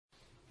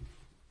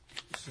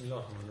بسم الله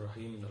الرحمن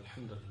الرحيم إن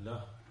الحمد لله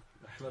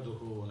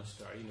نحمده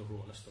ونستعينه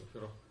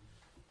ونستغفره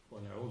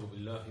ونعوذ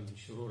بالله من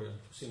شرور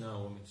أنفسنا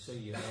ومن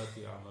سيئات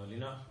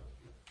أعمالنا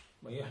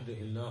من يهده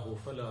الله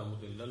فلا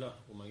مضل له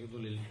ومن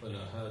يضلل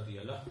فلا هادي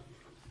له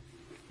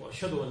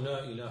وأشهد أن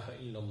لا إله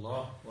إلا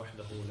الله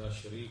وحده لا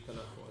شريك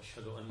له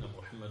وأشهد أن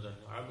محمدا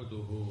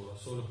عبده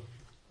ورسوله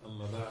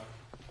أما بعد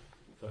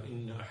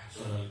فإن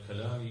أحسن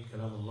الكلام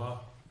كلام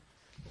الله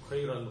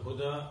وخير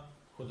الهدى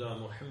هدى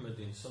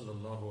محمد صلى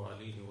الله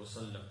عليه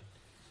وسلم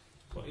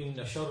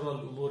وإن شر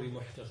الأمور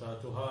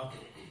محدثاتها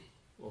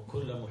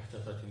وكل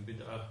محدثة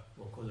بدعة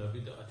وكل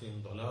بدعة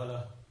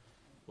ضلالة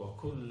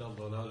وكل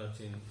ضلالة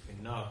في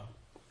النار.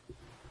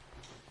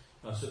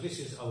 So this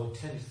is our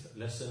 10th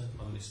lesson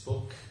on this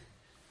book,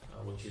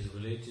 which is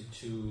related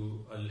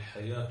to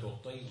Al-Hayat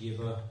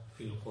Al-Tayyiba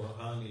fi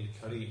Al-Quran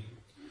Al-Kareem,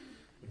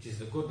 which is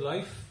the good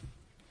life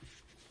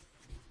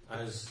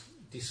as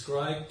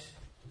described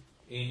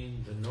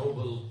in the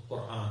noble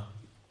Quran.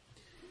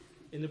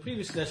 In the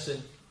previous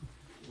lesson,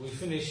 we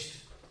finished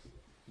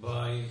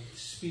by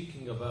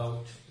speaking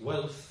about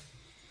wealth,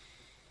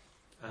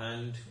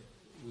 and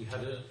we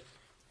had a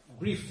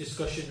brief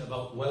discussion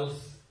about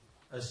wealth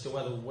as to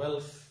whether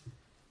wealth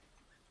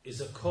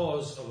is a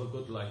cause of a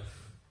good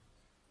life.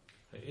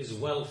 Is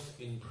wealth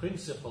in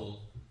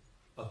principle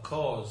a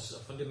cause, a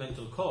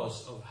fundamental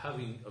cause of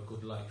having a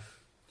good life?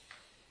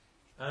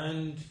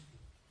 And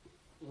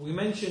we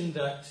mentioned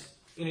that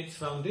in its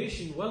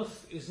foundation,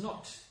 wealth is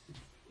not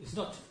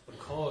a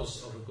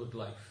cause of a good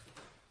life.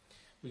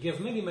 We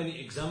gave many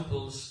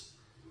examples,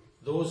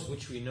 those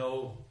which we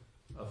know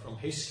from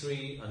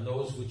history and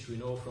those which we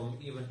know from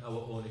even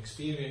our own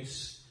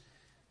experience,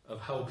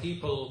 of how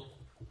people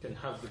can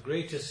have the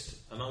greatest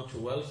amount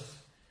of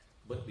wealth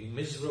but be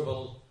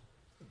miserable,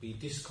 be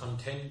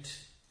discontent.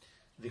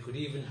 They could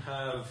even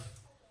have,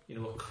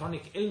 a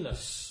chronic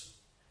illness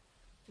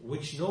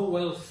which no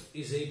wealth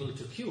is able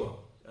to cure,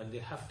 and they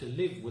have to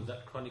live with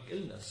that chronic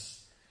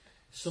illness.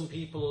 Some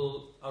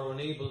people are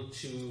unable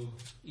to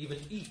even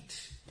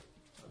eat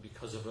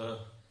because of the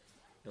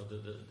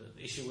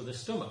issue with the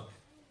stomach,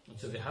 and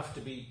so they have to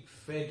be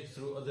fed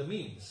through other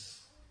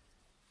means.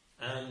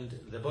 And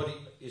the body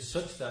is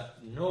such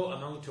that no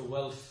amount of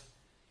wealth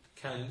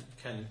can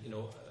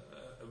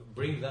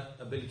bring that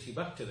ability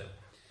back to them.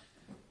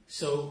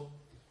 So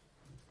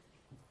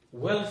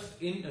wealth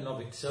in and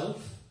of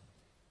itself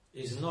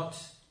is not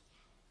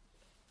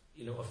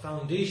a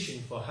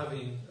foundation for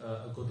having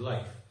a good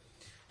life.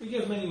 We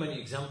gave many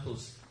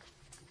examples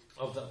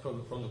of that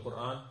from the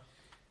Quran,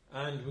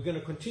 and we're going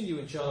to continue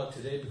inshallah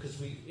today, because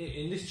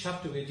in this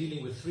chapter we're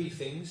dealing with three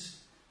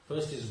things.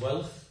 First is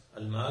wealth,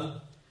 al-mal.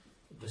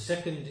 The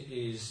second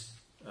is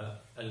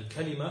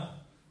al-kalima,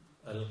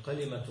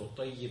 al-kalimatu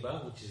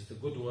tayyiba, which is the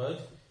good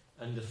word.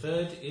 And the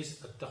third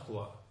is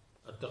at-taqwa.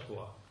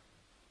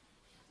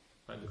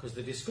 Right, because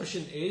the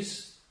discussion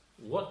is,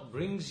 what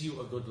brings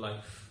you a good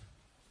life?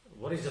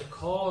 What is the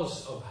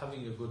cause of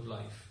having a good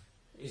life?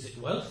 Is it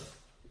wealth?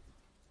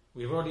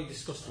 We've already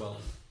discussed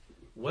wealth.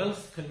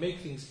 Wealth can make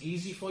things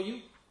easy for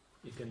you.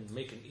 It can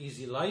make an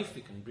easy life.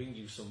 It can bring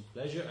you some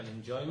pleasure and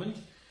enjoyment.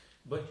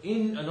 But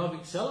in and of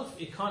itself,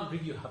 it can't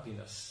bring you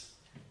happiness.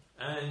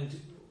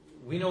 And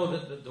we know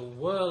that the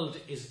world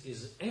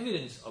is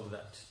evidence of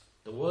that.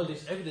 The world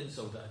is evidence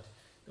of that.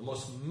 The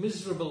most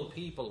miserable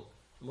people,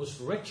 the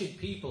most wretched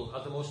people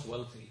are the most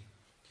wealthy.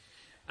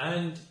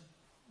 And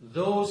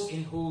those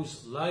in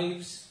whose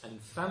lives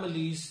and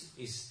families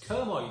is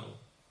turmoil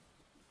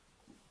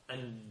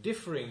and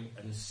differing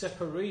and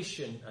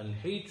separation and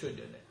hatred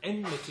and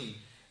enmity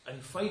and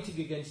fighting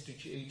against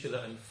each other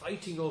and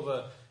fighting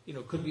over,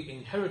 could be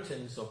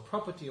inheritance or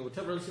property or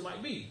whatever else it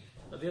might be.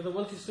 Now, they are the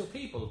wealthiest of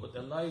people, but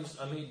their lives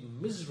are made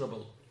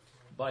miserable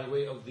by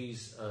way of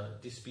these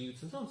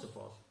disputes and so on and so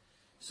forth.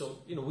 So,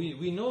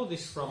 we know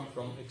this from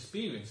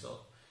experience.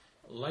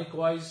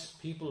 Likewise,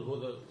 people who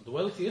are the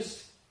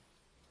wealthiest,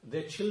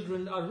 their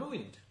children are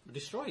ruined,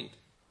 destroyed.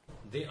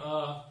 They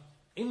are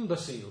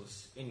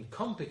imbeciles,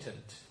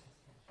 incompetent,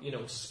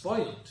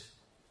 spoiled,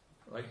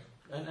 right?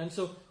 And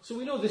so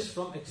we know this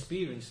from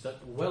experience,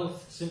 that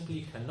wealth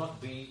simply cannot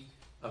be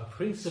a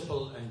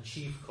principal and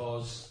chief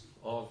cause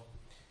of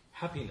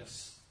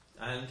happiness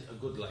and a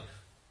good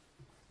life.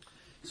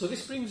 So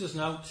this brings us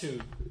now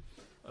to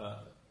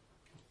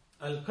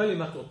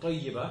al-kalimatu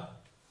tayyiba,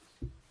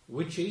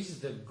 which is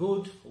the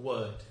good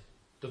word.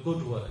 The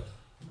good word.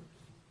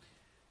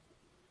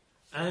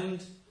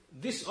 And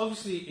this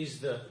obviously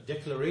is the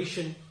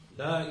declaration,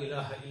 La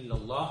ilaha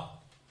illallah,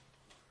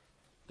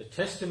 the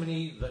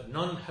testimony that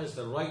none has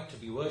the right to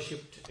be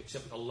worshipped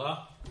except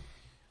Allah.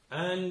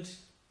 And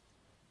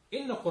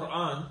in the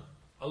Quran,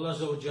 Allah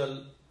Azza wa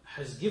Jal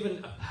has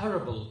given a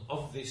parable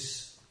of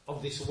this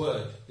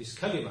word, this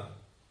kalima.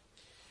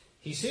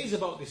 He says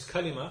about this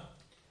kalima,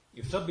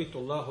 يُثَبِّتُ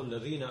اللَّهُ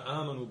الَّذِينَ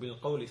آمَنُوا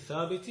بِالْقَوْلِ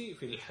الثَّابِتِ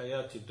فِي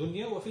الْحَيَاةِ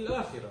الدُّنْيَا وَفِي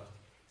الْآخِرَةِ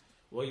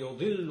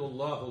وَيُضِلُّ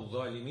اللَّهُ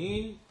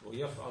الظَّالِمِينَ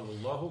وَيَفْعَلُ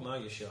اللَّهُ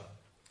مَا يَشَاءُ.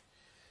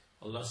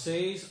 Allah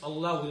says,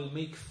 Allah will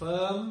make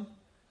firm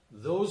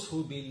those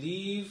who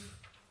believe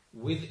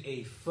with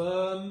a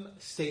firm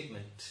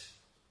statement.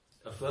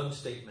 A firm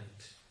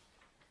statement.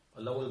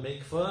 Allah will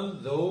make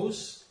firm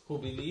those who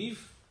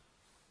believe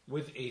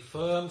with a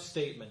firm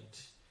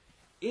statement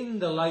in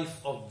the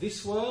life of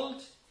this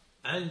world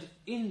and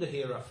in the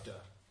hereafter.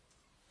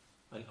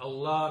 And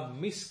Allah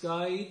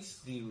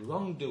misguides the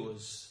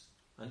wrongdoers,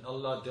 and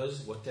Allah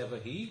does whatever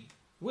He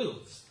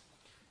wills.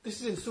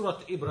 This is in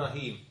Surah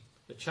Ibrahim,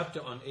 the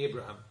chapter on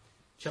Abraham,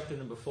 chapter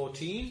number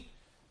 14,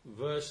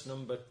 verse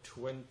number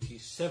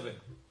 27.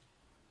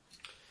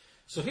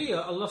 So here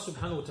Allah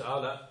subhanahu wa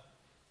ta'ala,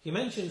 He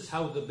mentions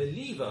how the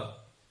believer,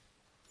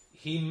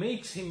 He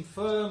makes him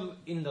firm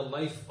in the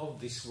life of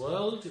this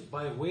world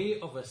by way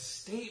of a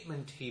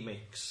statement he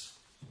makes.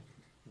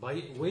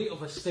 By way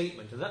of a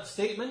statement. And that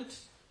statement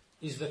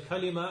is the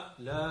kalima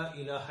La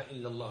ilaha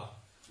illallah.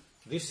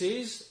 This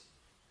is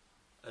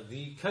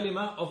the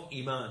kalima of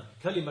Iman,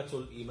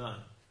 kalimatul Iman.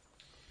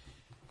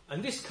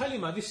 And this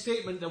kalima, this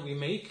statement that we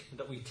make,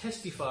 that we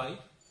testify,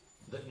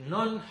 that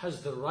none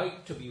has the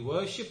right to be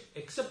worshipped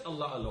except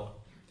Allah alone.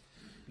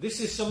 This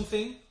is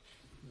something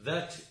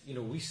that,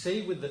 we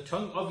say with the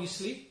tongue,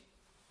 obviously.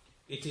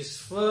 It is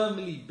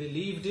firmly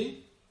believed in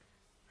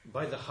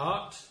by the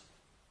heart,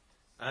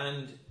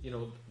 and,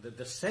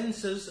 the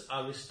senses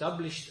are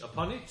established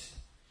upon it,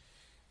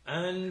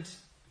 and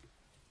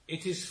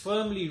it is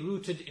firmly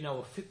rooted in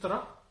our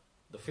fitrah,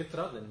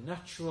 the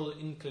natural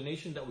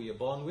inclination that we are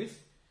born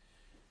with.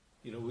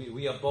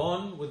 We are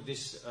born with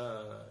this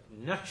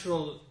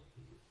natural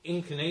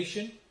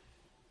inclination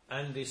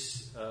and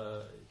this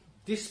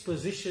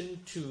disposition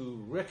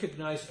to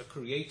recognize a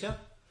creator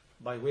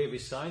by way of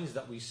his signs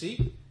that we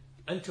see,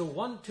 and to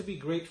want to be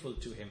grateful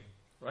to him.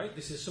 Right?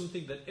 This is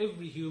something that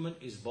every human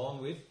is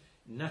born with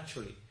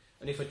naturally.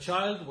 And if a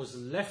child was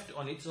left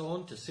on its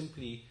own to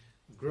simply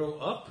grow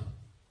up,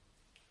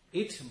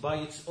 it by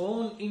its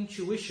own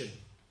intuition,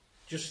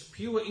 just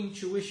pure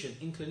intuition,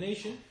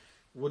 inclination,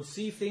 would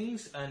see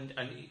things, and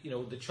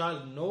the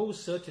child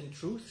knows certain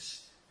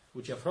truths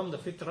which are from the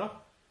fitrah.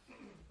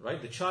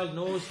 Right? The child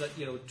knows that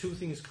two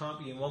things can't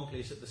be in one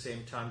place at the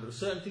same time. There are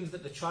certain things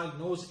that the child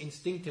knows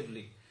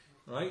instinctively.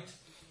 Right?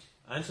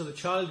 And so the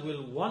child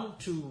will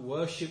want to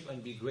worship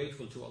and be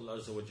grateful to Allah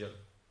Azza wa Jal.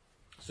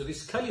 So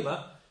this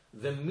kalima,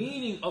 the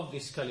meaning of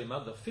this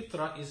kalima, the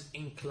fitrah, is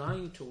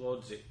inclined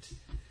towards it.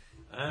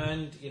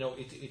 And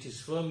it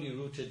is firmly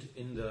rooted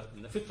in the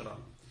fitrah.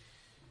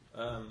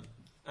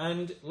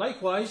 And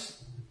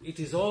likewise, it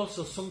is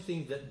also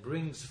something that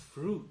brings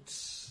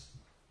fruits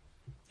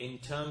in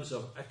terms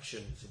of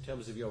actions, in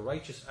terms of your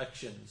righteous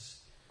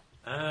actions.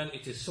 And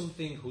it is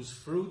something whose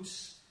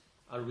fruits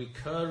are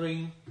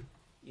recurring,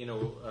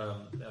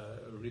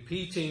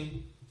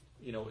 repeating,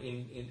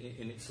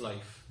 in its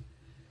life.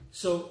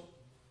 So,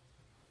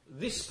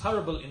 this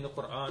parable in the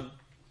Quran,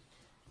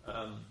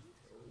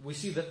 we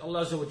see that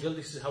Allah Azza wa Jal,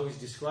 this is how He's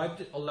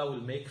described it. Allah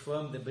will make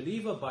firm the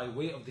believer by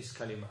way of this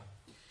kalima.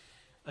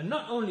 And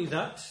not only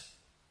that,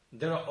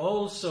 there are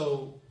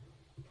also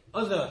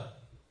other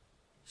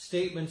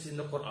statements in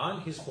the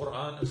Quran, His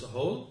Quran as a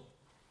whole.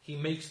 He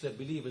makes the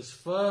believers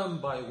firm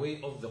by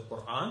way of the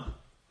Quran,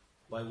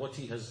 by what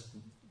He has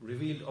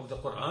revealed of the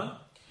Quran.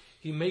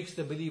 He makes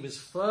the believers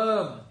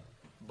firm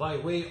by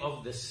way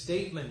of the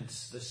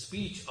statements, the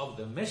speech of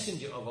the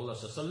Messenger of Allah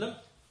sallallahu alaihi wasallam,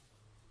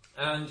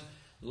 and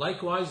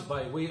likewise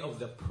by way of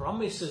the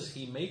promises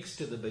He makes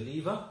to the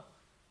believer,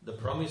 the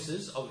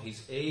promises of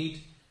His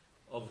aid,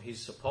 of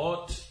His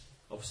support,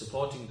 of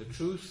supporting the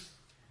truth,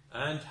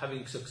 and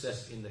having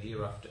success in the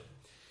hereafter.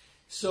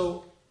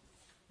 So,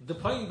 the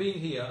point being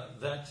here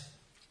that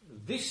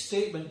this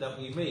statement that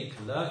we make,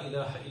 La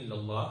ilaha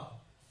illallah,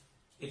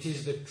 it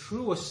is the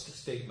truest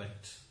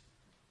statement.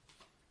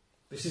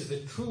 This is the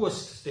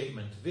truest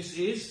statement. This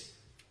is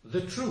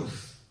the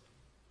truth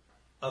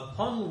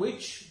upon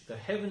which the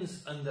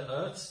heavens and the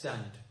earth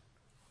stand.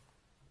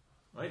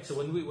 Right? So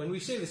when we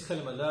say this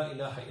kalima, La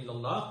ilaha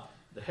illallah,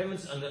 the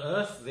heavens and the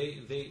earth,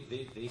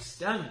 they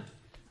stand,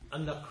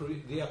 and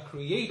they are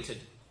created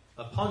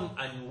upon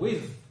and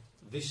with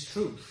this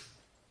truth.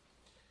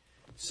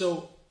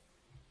 So,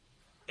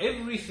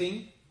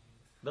 everything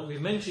that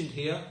we've mentioned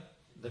here,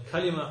 the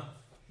kalima,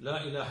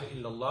 La ilaha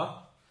illallah,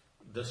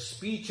 the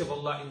speech of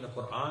Allah in the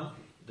Quran,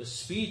 the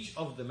speech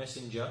of the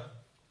Messenger,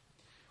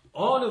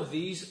 all of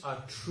these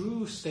are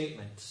true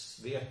statements.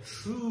 They are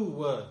true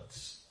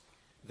words.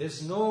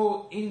 There's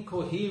no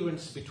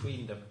incoherence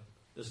between them.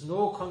 There's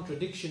no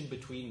contradiction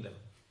between them.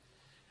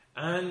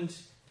 And,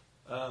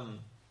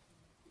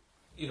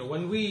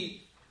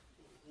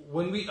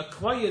 when we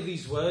acquire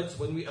these words,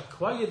 when we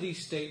acquire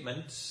these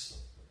statements,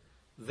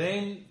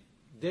 then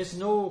there's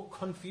no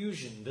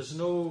confusion, there's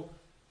no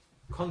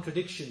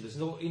contradiction, there's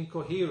no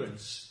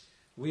incoherence.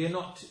 We are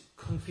not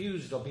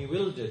confused or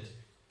bewildered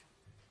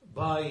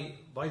by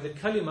the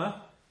kalima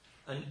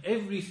and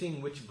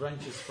everything which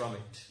branches from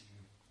it.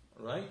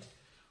 Right?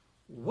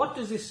 What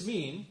does this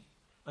mean,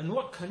 and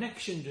what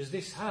connection does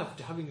this have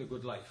to having a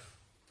good life?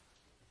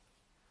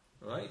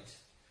 Right?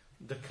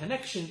 The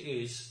connection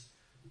is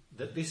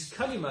that this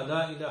kalima,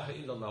 La ilaha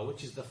illallah,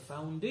 which is the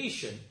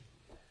foundation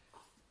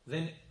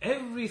then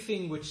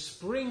everything which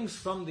springs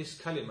from this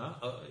kalima,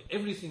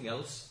 everything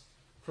else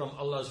from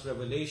Allah's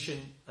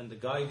revelation and the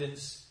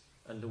guidance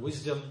and the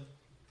wisdom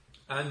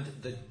and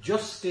the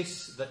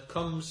justice that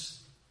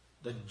comes,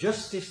 the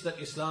justice that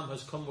Islam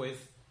has come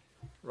with,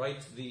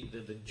 right?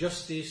 The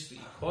justice, the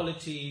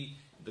equality,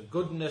 the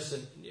goodness,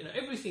 and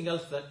everything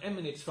else that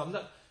emanates from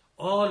that,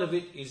 all of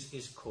it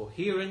is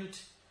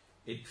coherent,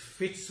 it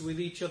fits with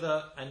each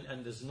other,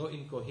 and there's no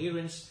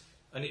incoherence,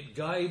 and it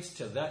guides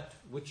to that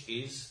which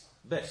is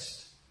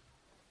best.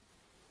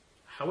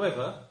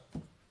 However,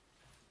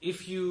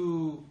 if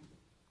you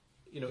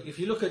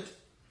look at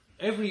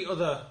every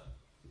other,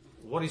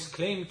 what is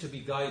claimed to be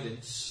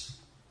guidance,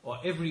 or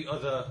every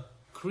other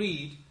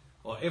creed,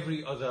 or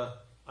every other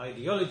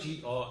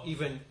ideology, or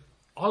even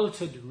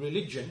altered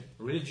religion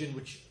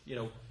which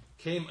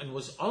came and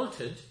was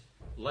altered,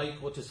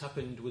 like what has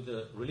happened with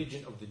the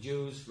religion of the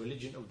Jews,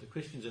 religion of the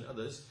Christians and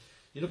others,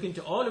 you look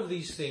into all of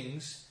these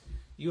things,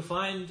 you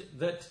find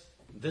that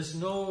there's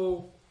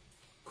no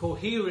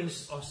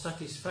coherence or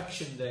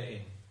satisfaction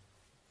therein.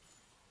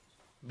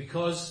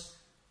 Because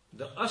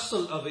the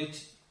asl of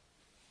it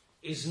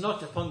is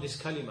not upon this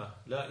kalima,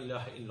 La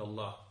ilaha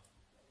illallah.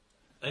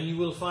 And you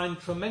will find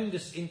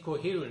tremendous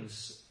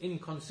incoherence,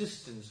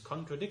 inconsistency,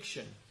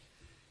 contradiction.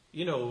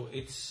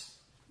 It's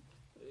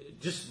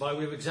just by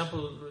way of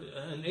example,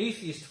 an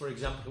atheist, for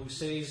example, who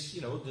says,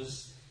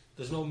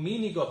 there's no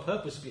meaning or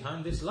purpose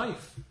behind this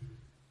life.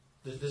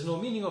 There's no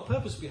meaning or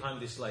purpose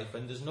behind this life,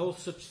 and there's no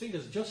such thing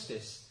as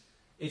justice.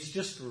 It's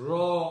just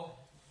raw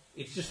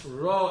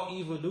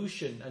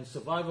evolution and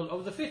survival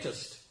of the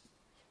fittest.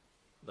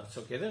 That's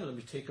okay then, let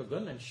me take a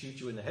gun and shoot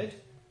you in the head.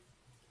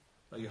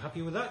 Are you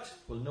happy with that?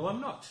 Well, no, I'm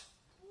not.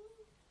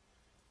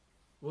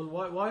 Well,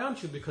 why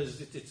aren't you? Because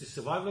it's the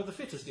survival of the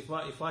fittest.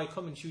 If I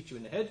come and shoot you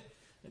in the head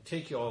and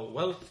take your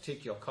wealth,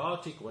 take your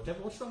car, take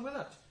whatever, what's wrong with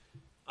that?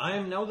 I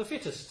am now the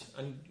fittest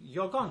and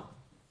you're gone.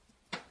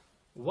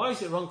 Why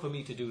is it wrong for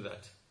me to do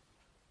that?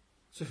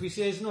 So if he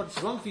says, no,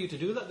 it's wrong for you to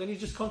do that, then he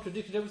just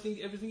contradicted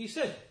everything he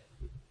said.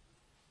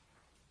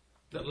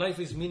 That life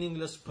is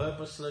meaningless,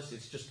 purposeless,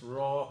 it's just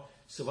raw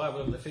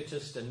survival of the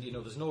fittest, and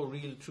there's no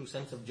real true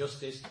sense of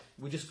justice.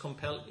 We just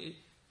compel it.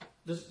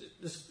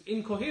 There's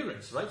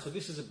incoherence, right? So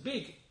this is a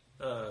big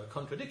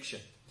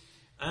contradiction.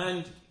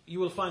 And you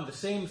will find the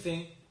same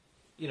thing,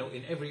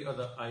 in every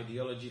other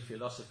ideology,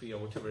 philosophy, or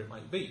whatever it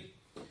might be.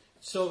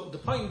 So the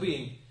point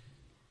being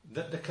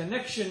that the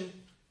connection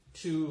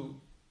to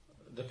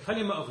the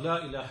kalima of La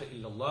ilaha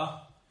illallah,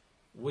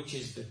 which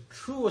is the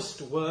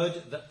truest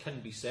word that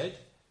can be said,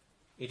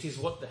 it is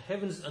what the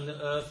heavens and the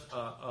earth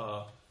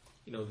are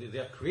they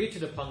are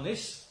created upon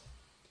this,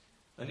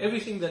 and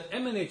everything that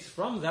emanates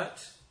from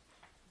that,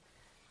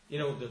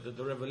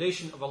 the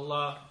revelation of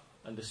Allah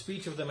and the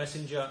speech of the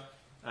Messenger,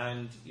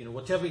 and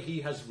whatever He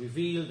has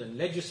revealed and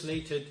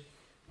legislated,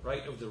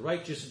 right, of the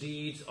righteous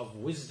deeds, of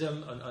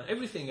wisdom, and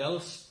everything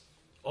else,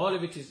 all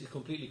of it is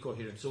completely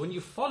coherent. So when you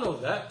follow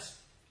that,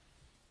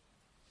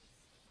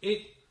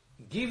 it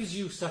gives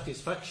you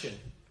satisfaction,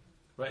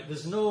 right?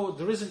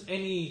 There isn't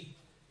any,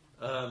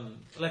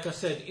 like I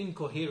said,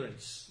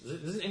 incoherence. There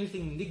isn't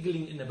anything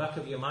niggling in the back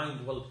of your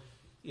mind. Well,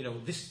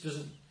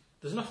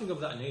 there's nothing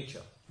of that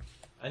nature.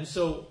 And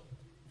so,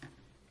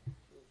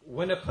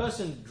 when a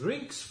person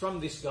drinks from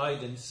this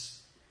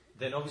guidance,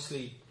 then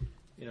obviously,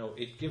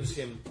 it gives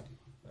him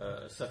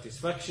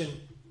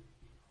satisfaction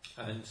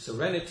and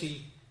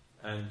serenity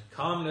and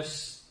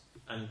calmness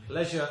and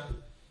pleasure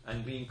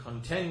and being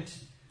content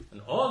and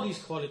all these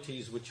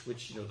qualities which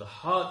the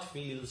heart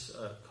feels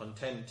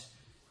content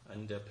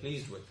and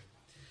pleased with.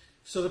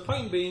 So the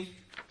point being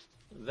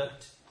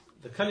that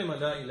the kalima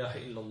La ilaha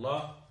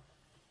illallah,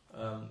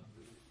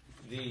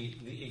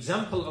 the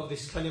example of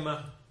this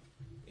kalima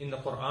in the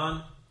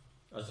Quran,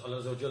 as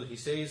Allah Azza wa Jal, He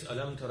says,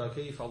 Alam tara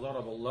kayfa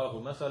daraba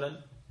Allahu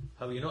mathalan.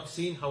 Have you not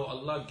seen how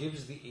Allah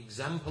gives the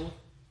example?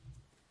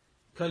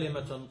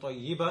 Kalimatan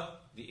tayyiba,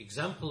 the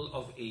example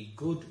of a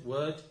good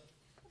word.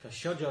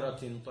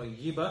 Kashajaratin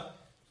tayyiba,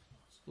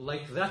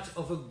 like that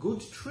of a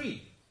good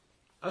tree.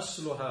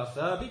 Asluha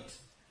thabit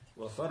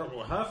wa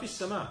far'uha fis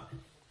sama.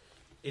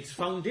 Its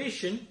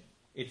foundation,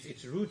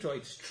 its root or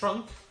its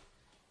trunk,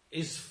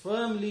 is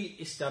firmly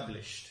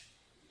established,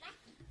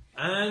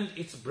 and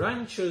its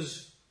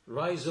branches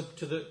rise up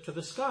to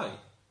the sky.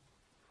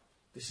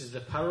 This is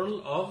the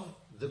parallel of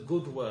the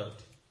good word.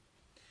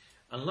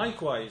 And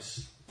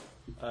likewise,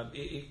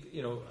 تُعْتِي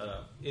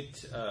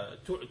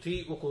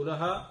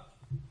أُكُلَهَا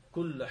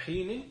كُلَّ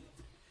حِينٍ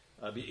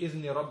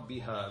بِإِذْنِ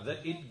رَبِّهَا,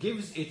 that it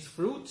gives its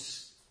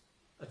fruits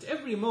at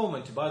every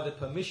moment by the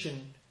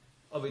permission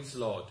of its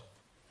Lord.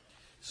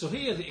 So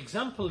here the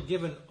example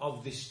given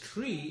of this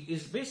tree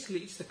is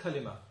basically, it's the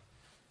kalima.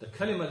 The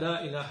kalima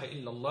La ilaha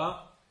illallah,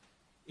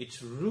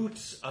 its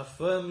roots are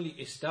firmly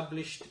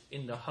established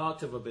in the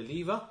heart of a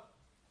believer,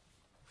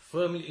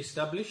 firmly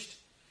established,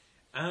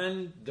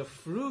 and the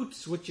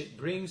fruits which it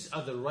brings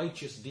are the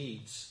righteous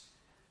deeds.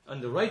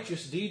 And the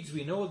righteous deeds,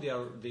 we know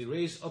they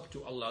raise up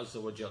to Allah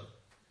Azza wa Jal.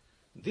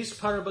 This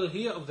parable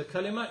here of the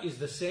kalima is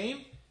the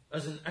same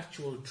as an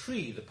actual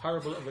tree, the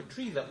parable of a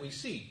tree that we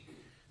see.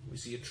 We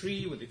see a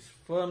tree with its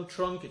firm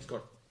trunk, it's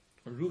got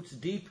roots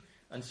deep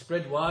and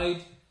spread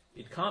wide.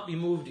 It can't be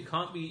moved, it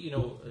can't be,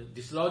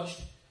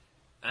 dislodged.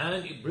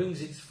 And it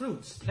brings its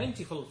fruits,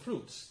 plentiful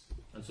fruits.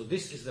 And so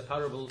this is the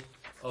parable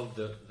of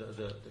the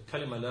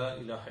kalima la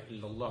ilaha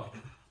illallah.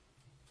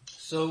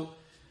 So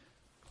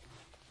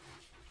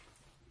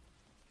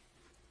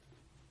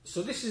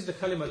this is the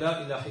kalima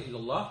la ilaha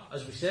illallah,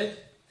 as we said,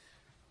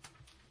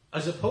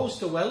 as opposed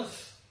to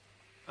wealth,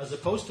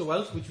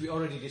 which we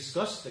already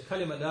discussed. The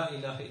kalima la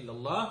ilaha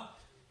illallah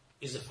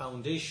is a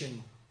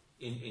foundation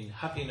in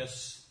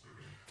happiness,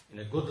 in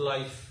a good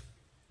life,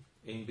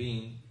 in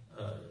being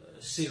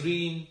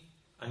serene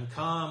and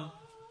calm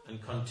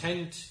and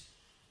content,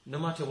 no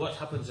matter what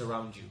happens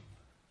around you.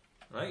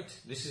 Right?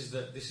 This is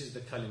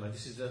the kalima.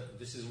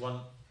 This is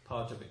one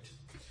part of it.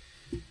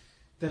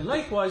 Then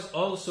likewise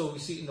also we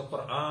see in the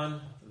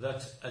Quran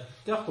that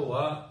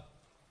at-taqwa,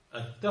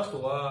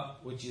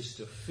 which is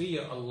to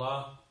fear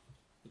Allah,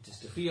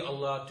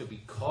 to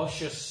be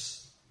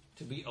cautious,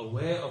 to be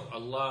aware of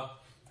Allah,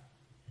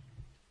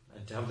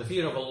 and to have the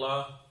fear of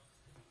Allah.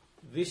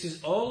 This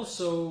is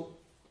also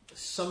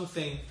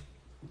something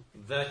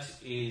that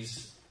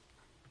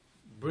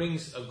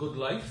brings a good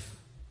life,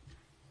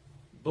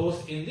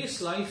 both in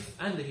this life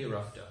and the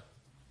hereafter.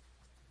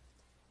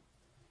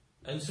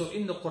 And so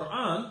in the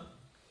Quran,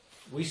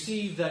 we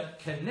see that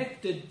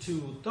connected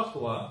to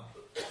taqwa,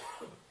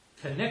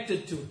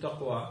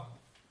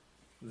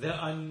 there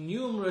are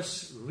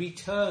numerous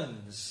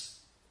returns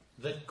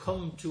that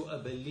come to a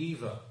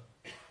believer.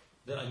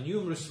 There are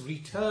numerous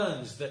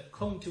returns that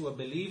come to a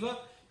believer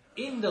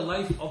in the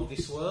life of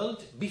this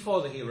world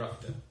before the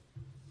hereafter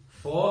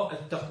for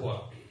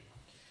at-taqwa.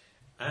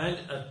 And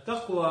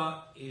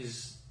at-taqwa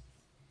is,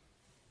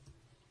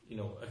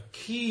 a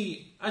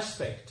key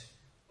aspect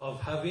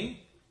of having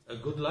a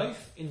good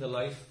life in the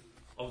life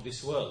of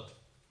this world.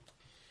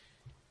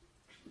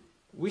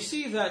 We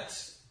see that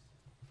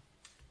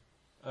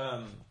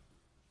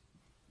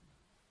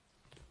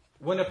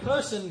when a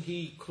person,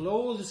 he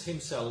clothes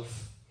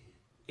himself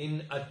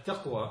in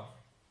at-taqwa,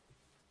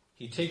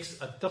 he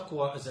takes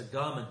at-taqwa as a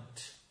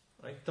garment,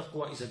 right?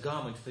 Taqwa is a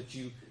garment that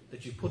you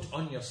put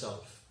on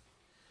yourself.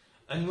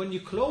 And when you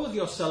clothe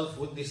yourself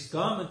with this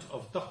garment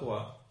of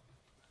taqwa,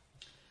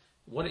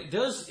 what it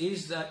does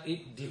is that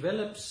it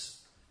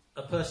develops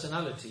a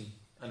personality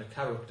and a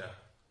character.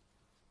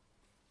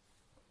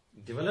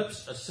 It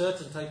develops a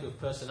certain type of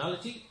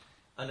personality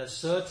and a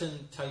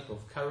certain type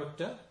of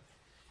character.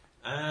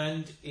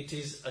 And it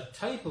is a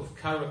type of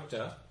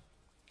character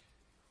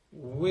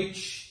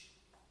which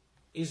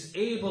is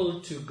able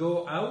to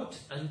go out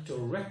and to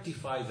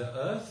rectify the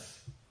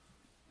earth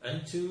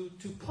and to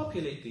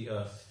populate the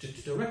earth,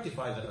 to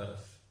rectify the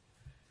earth.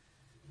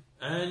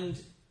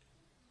 And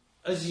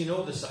as you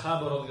know, the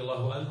Sahaba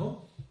radiallahu anhum,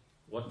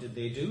 what did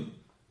they do?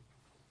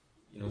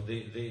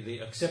 They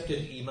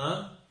accepted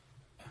Iman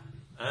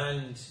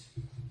and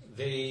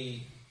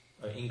they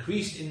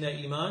increased in their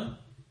Iman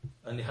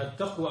and they had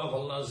taqwa of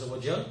Allah Azza wa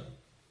Jal.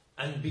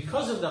 And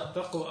because of that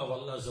taqwa of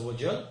Allah Azza wa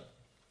Jal,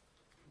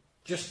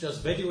 just as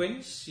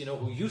Bedouins,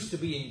 who used to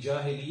be in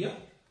Jahiliyyah,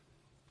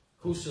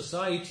 whose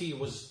society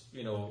was,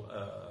 in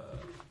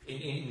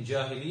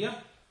Jahiliyyah,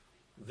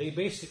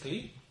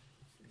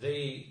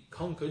 they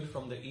conquered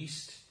from the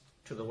east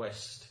to the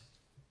west.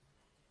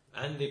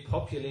 And they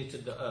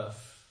populated the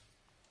earth.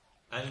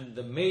 And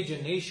the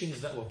major nations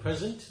that were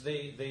present,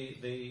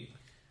 they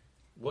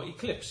were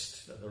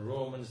eclipsed. The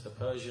Romans, the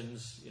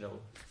Persians,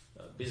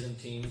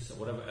 Byzantines, or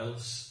whatever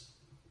else.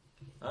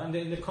 And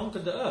they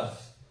conquered the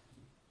earth.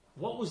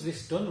 What was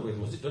this done with?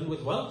 Was it done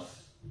with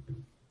wealth?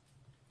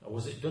 Or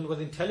was it done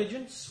with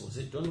intelligence? Was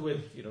it done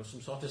with,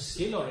 some sort of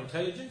skill or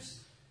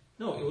intelligence?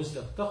 No, it was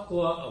the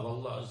taqwa of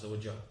Allah Azza wa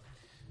Jal.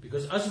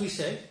 Because as we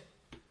said,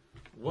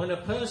 when a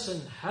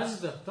person has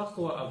the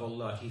taqwa of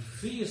Allah, he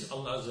fears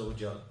Allah Azza wa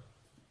Jal,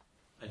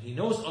 and he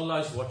knows Allah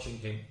is watching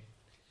him.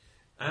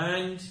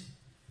 And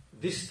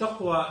this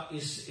taqwa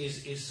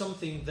is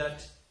something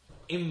that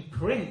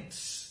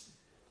imprints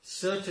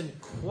certain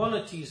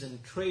qualities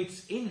and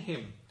traits in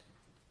him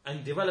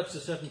and develops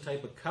a certain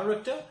type of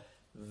character.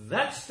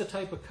 That's the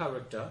type of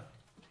character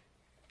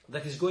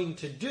that is going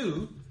to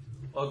do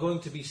or going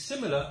to be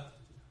similar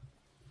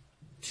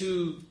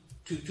to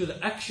the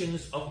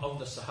actions of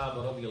the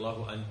Sahaba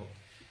radiallahu anhum.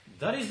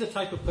 That is the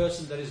type of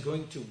person that is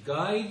going to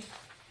guide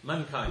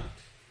mankind.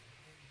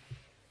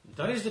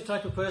 That is the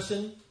type of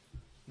person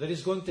that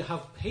is going to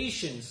have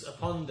patience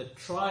upon the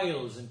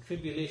trials and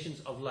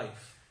tribulations of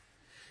life.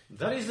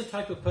 That is the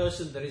type of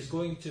person that is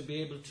going to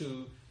be able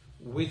to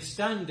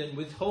withstand and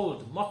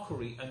withhold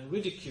mockery and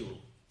ridicule.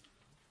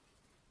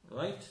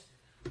 Right?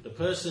 The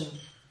person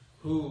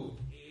who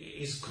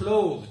is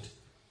clothed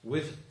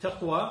with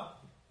taqwa,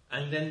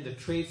 and then the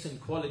traits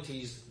and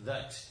qualities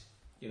that,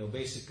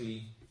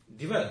 basically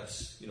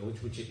develops,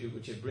 which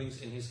it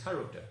brings in his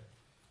character.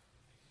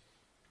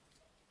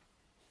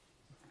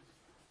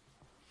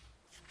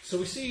 So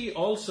we see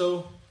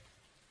also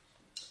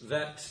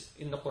that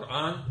in the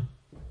Quran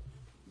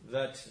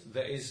that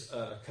there is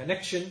a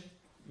connection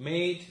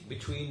made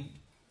between,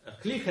 a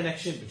clear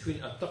connection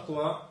between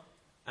at-taqwa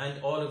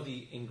and all of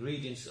the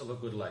ingredients of a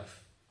good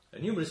life.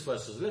 Numerous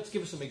verses. Let's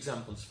give some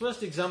examples.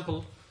 First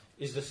example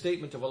is the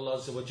statement of Allah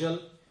Azza wa Jal,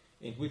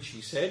 in which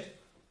He said,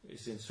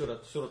 it's in Surah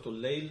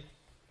Al-Layl,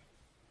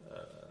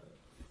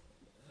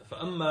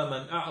 فَأَمَّا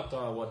مَنْ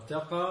أَعْطَى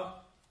وَاتَّقَى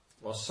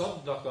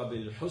وَصَدَّقَ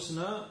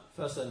بِالْحُسْنَى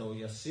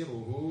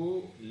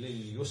فَسَنُيَسِّرُهُ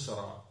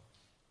لِلْيُسْرَى.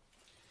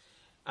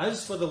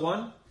 As for the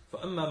one,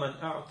 فَأَمَّا مَنْ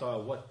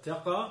أَعْطَى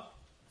وَاتَّقَى,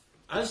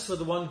 as for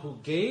the one who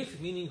gave,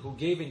 meaning who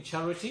gave in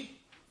charity,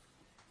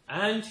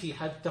 and he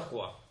had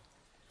taqwa,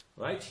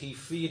 right? He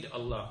feared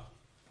Allah.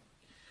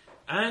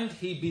 And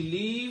he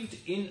believed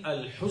in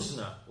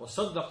al-husna,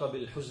 وَصَدَّقَ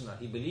بِالْحُسْنَى.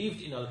 He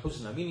believed in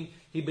al-husna, meaning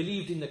he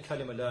believed in the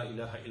kalima la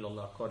ilaha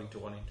illallah, according to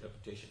one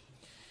interpretation.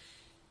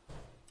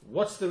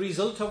 What's the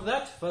result of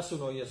that?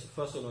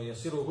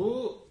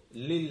 فَسَنُيَسِّرُهُ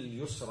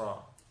لِلْيُسْرَى.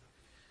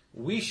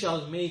 We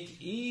shall make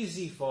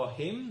easy for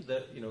him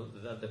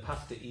the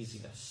path to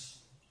easiness.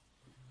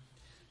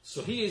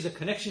 So here is a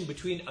connection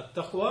between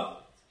at-taqwa,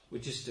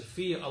 which is to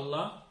fear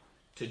Allah,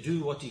 to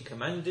do what He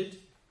commanded,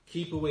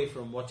 keep away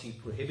from what He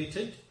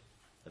prohibited.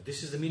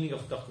 This is the meaning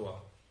of taqwa,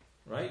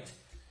 right?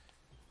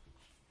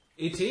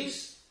 It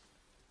is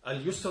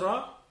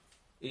al-yusra.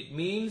 It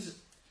means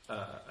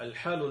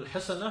al-halu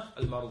al-hasana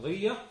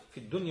al-mardiyya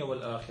fi dunya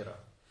wal-akhirah.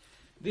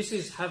 This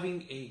is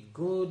having a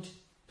good,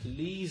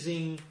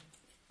 pleasing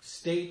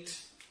state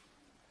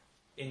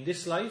in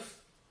this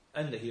life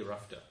and the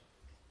hereafter.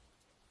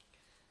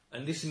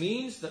 And this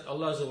means that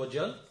Allah Azza wa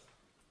Jal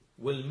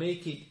will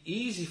make it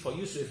easy for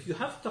you. So if you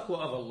have taqwa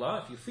of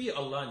Allah, if you fear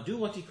Allah and do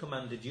what He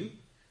commanded you,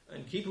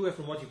 and keep away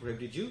from what He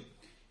prohibited you,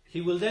 He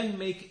will then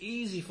make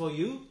easy for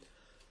you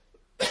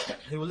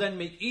He will then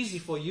make easy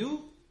for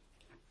you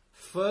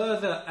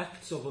further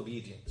acts of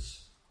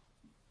obedience.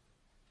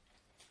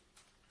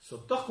 So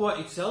taqwa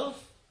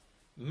itself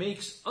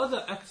makes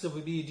other acts of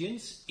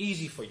obedience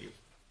easy for you.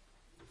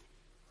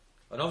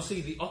 And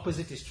obviously the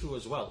opposite is true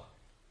as well.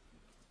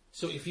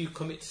 So if you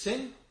commit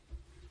sin,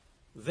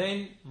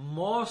 then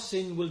more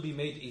sin will be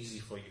made easy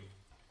for you.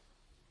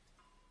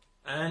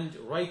 And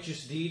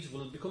righteous deeds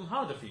will become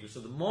harder for you. So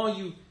the more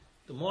you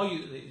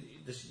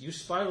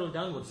spiral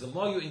downwards, the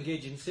more you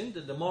engage in sin,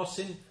 the more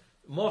sin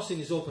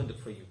is opened up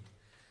for you.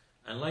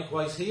 And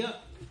likewise here,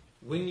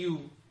 when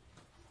you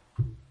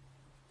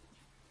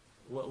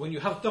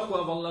have taqwa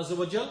of Allah Azza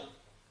wa Jal,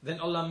 then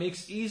Allah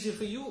makes easier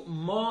for you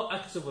more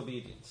acts of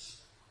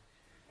obedience.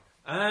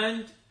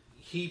 And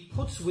He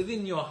puts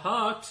within your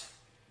heart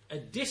a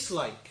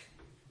dislike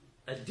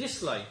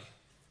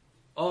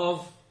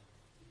of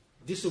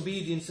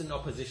disobedience and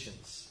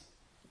oppositions.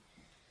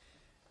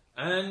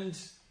 And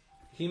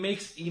He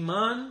makes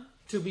Iman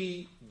to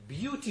be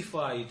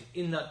beautified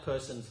in that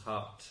person's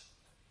heart.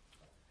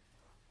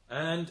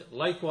 And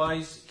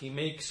likewise, He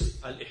makes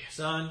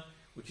Al-Ihsan,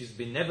 which is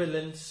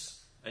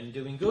benevolence and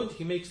doing good,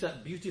 He makes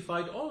that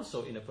beautified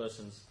also in a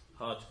person's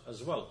heart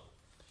as well.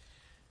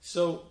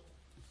 So,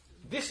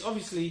 this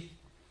obviously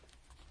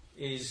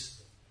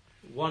is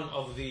one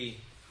of the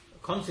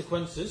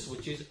consequences,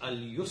 which is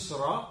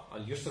Al-Yusra.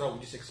 Al-Yusra, we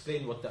just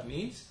explain what that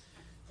means.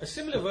 A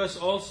similar verse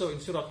also in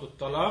Surah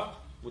Al-Talaq,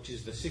 which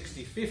is the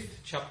 65th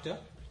chapter.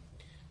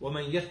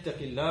 وَمَنْ يَتَّقِ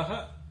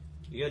اللَّهَ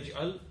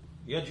يَجْعَلْ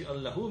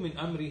لَهُ مِنْ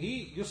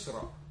أَمْرِهِ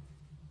يُسْرًا.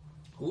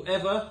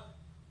 Whoever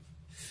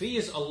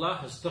fears Allah,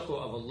 has taqwa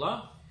of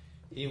Allah,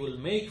 He will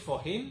make for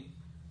him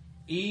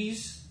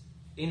ease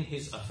in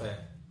his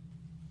affair.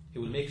 He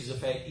will make his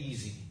affair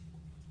easy.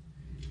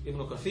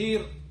 Ibn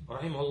Kathir,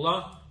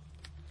 rahimahullah,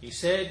 he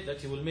said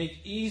that He will make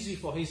easy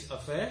for his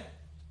affair,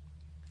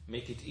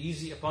 make it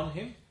easy upon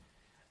him,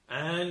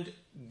 and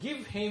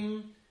give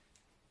him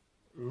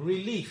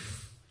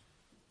relief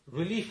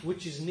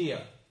which is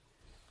near,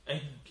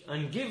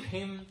 and give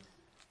him,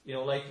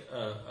 like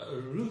a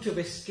route of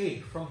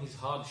escape from his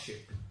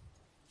hardship.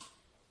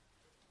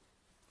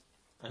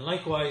 And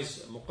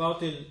likewise,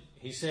 Muqatil,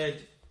 he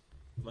said,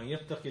 "Man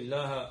yattaqi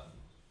Allah,"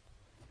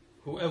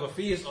 whoever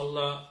fears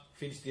Allah,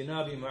 fi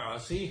ijtinabi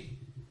ma'asih,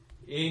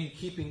 in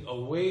keeping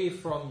away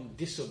from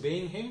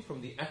disobeying Him,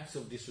 from the acts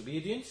of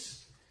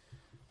disobedience,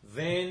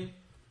 then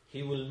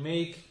He will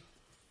make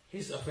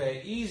his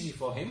affair easy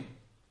for him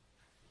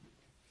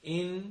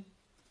in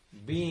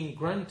being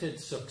granted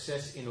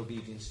success in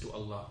obedience to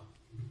Allah.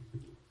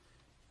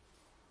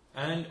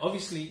 And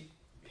obviously,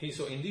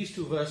 so in these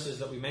two verses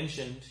that we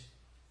mentioned,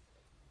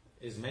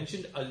 is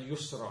mentioned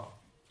al-yusra,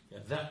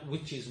 that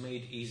which is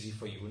made easy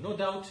for you. No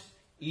doubt,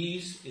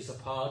 ease is a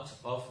part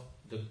of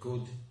the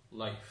good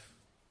life.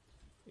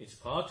 It's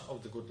part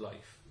of the good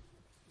life.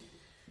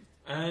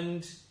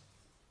 And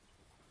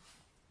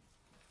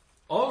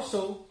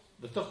also,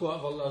 the taqwa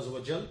of Allah Azza wa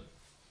Jal,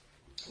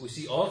 we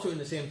see also in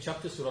the same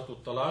chapter, Surah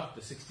Al-Talaq,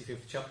 the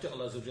 65th chapter,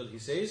 Allah Azza wa Jal, He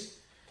says,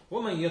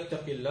 وَمَنْ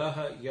يَتَّقِ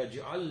اللَّهَ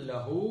يَجْعَلْ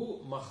لَهُ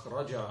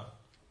مَخْرَجًا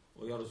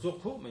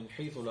وَيَرْزُقْهُ مِنْ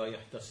حَيْثُ لَا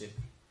يَحْتَسِبُ.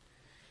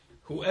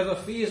 Whoever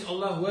fears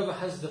Allah, whoever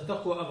has the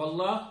taqwa of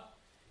Allah,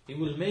 He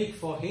will make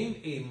for him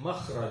a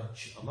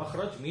makhraj. A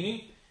makhraj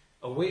meaning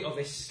a way of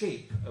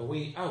escape, a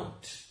way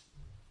out.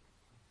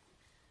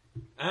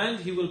 And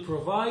He will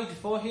provide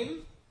for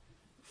him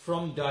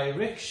from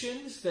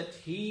directions that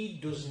he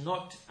does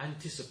not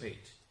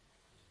anticipate.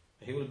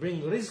 He will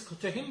bring rizq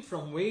to him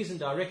from ways and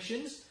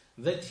directions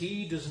that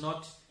he does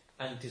not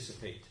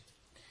anticipate.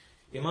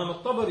 Imam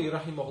al-Tabari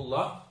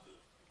rahimahullah,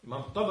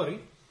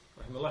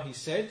 he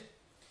said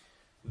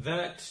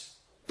that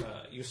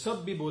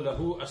يسبب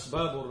له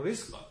أسباب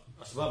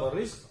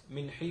الرزق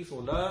من حيث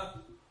لا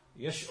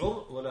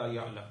يشعر ولا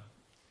يعلم.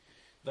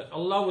 That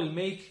Allah will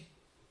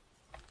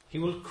He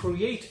will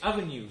create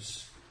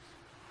avenues,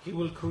 He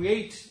will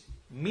create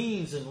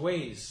means and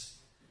ways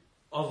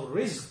of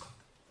rizq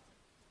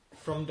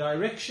from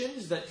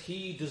directions that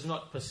he does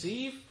not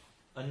perceive,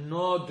 and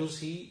nor does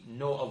he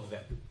know of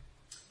them.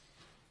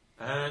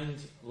 And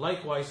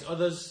likewise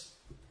others,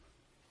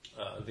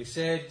 they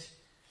said,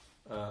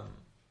 Allah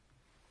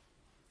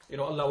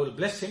will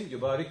bless him,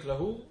 yubarik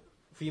lahu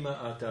fima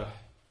atah.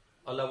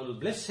 Allah will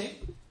bless him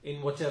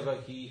in whatever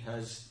He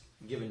has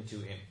given to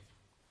him.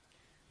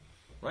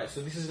 Right,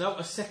 so this is now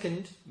a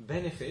second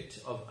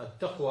benefit of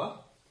at-taqwa,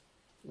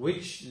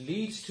 which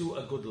leads to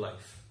a good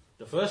life.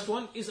 The first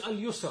one is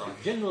al-yusra,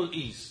 general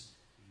ease.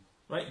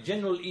 Right,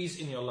 general ease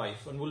in your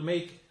life, and will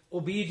make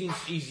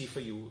obedience easy for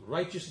you,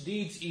 righteous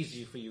deeds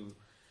easy for you.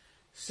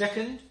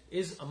 Second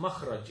is a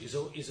makhraj,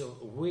 is a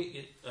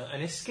way,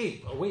 an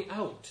escape, a way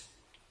out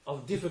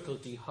of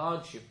difficulty,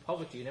 hardship,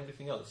 poverty, and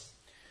everything else.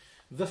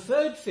 The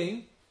third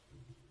thing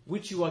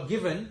which you are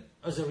given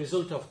as a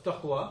result of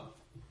taqwa,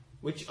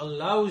 which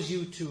allows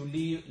you to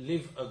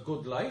live a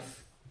good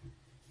life,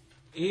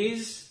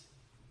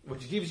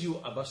 which gives you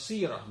a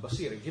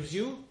basira, gives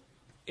you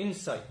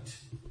insight.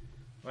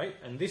 Right?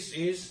 And this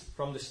is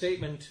from the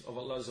statement of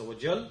Allah Azza wa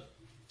Jal,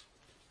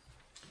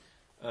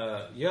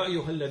 يَا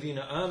أَيُّهَا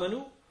الَّذِينَ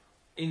آمَنُوا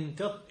إِن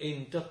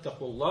تَتَّقُوا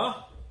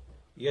اللَّهِ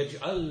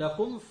يَجْعَلْ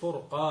لَكُمْ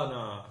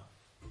فُرْقَانًا.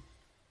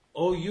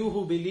 O you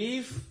who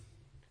believe,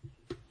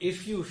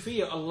 if you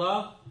fear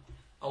Allah,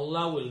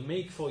 Allah will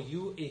make for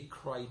you a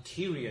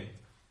criterion.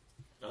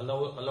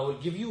 Allah will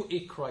give you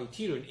a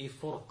criterion, a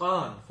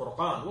furqan.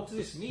 Furqan, what does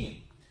this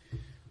mean?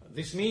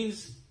 This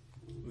means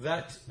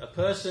that a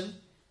person,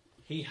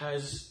 he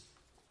has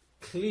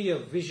clear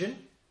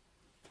vision,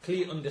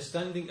 clear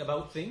understanding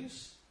about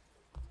things,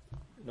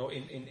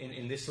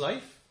 in this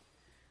life,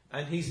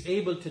 and he's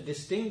able to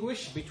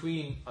distinguish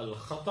between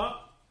al-khata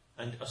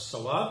and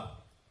as-sawab,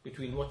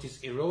 between what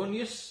is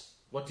erroneous,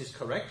 what is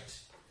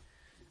correct,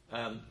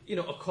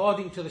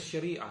 according to the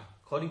sharia,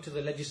 according to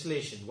the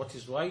legislation, what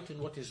is right and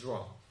what is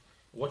wrong,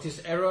 what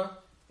is error,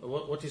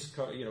 what is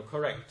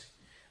correct.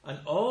 And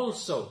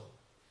also,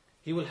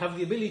 he will have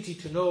the ability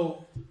to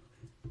know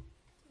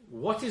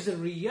what is a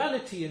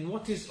reality and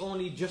what is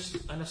only just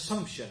an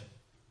assumption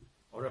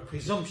or a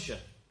presumption,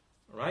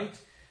 right?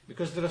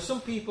 Because there are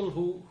some people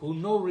who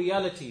know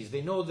realities,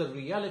 they know the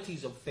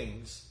realities of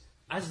things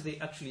as they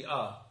actually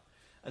are.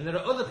 And there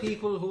are other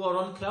people who are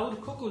on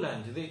cloud cuckoo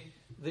land.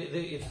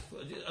 They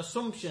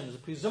assumptions,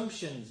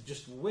 presumptions,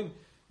 just whim.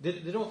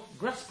 They don't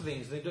grasp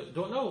things. They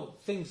don't know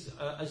things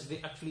as they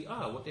actually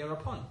are, what they are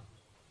upon.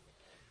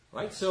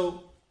 Right?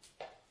 So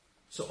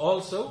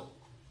also,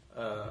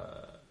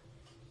 the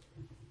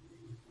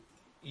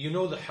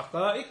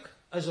haqa'iq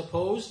as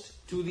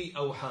opposed to the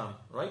awham.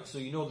 Right? So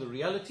you know the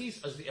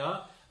realities as they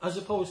are, as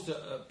opposed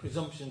to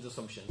presumptions,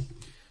 assumptions.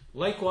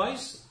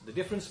 Likewise, the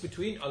difference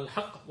between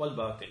al-haq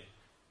wal-batil.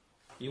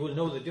 You will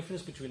know the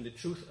difference between the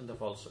truth and the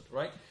falsehood,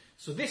 right?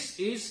 So this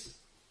is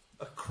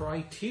a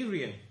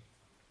criterion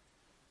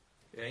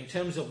in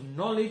terms of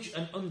knowledge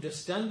and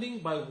understanding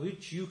by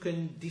which you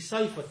can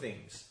decipher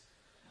things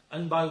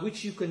and by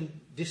which you can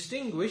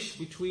distinguish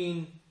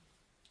between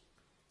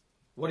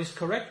what is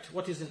correct,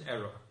 what is an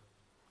error,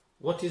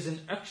 what is an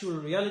actual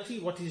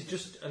reality, what is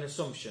just an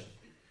assumption,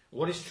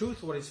 what is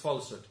truth, what is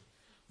falsehood,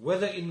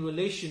 whether in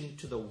relation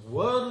to the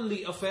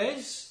worldly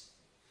affairs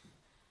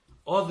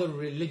or the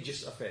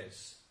religious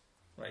affairs.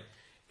 Right?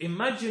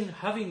 Imagine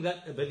having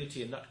that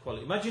ability and that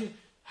quality. Imagine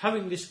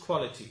having this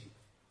quality.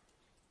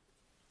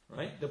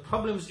 Right? The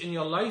problems in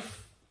your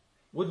life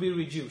would be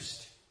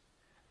reduced,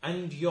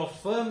 and your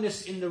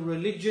firmness in the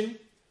religion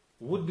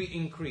would be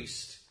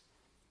increased.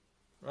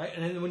 Right?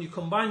 And then when you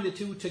combine the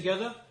two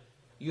together,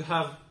 you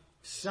have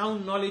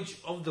sound knowledge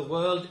of the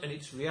world and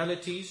its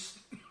realities,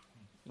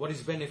 what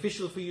is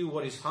beneficial for you,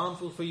 what is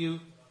harmful for you.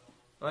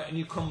 Right? And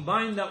you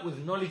combine that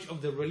with knowledge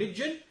of the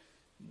religion.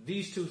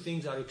 These two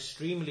things are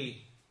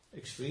extremely,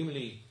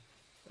 extremely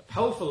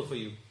powerful for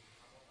you.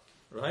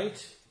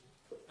 Right?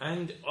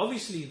 And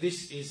obviously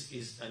this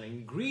is an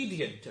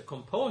ingredient, a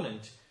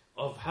component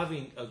of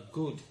having a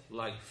good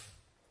life.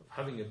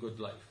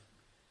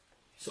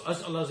 So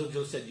as Allah Azza wa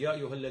Jalla said, Ya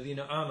ayyuha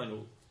alladhina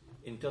amanu,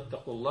 in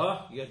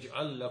tattaqullah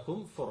yaj'al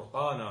lakum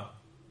furqana.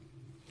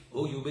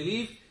 Oh, you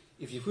believe,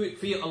 if you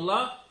fear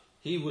Allah,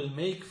 He will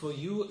make for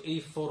you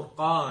a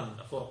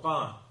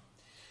furqan.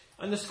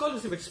 And the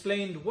scholars have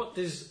explained what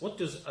does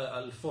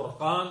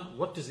al-furqan,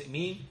 what does it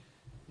mean?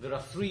 There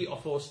are 3 or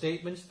 4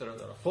 statements. There are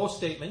 4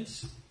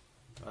 statements.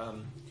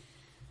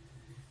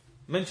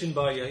 mentioned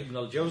by Ibn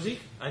al-Jawzi.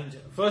 And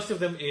first of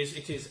them is,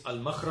 it is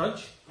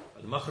al-makhraj,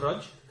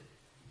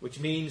 which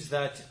means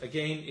that,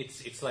 again,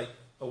 it's like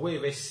a way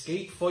of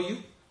escape for you,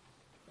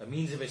 a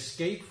means of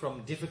escape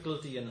from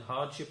difficulty and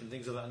hardship and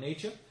things of that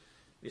nature.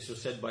 This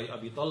was said by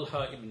Abi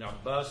Talha ibn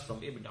Abbas,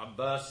 from Ibn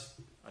Abbas,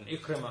 and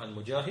Ikrimah and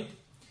Mujahid,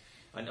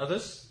 and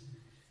others.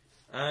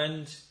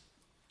 And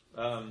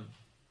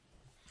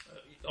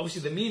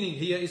obviously the meaning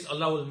here is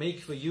Allah will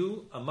make for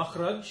you a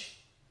makhraj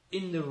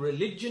in the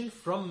religion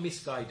from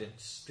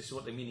misguidance. This is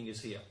what the meaning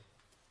is here.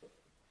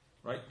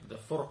 Right? The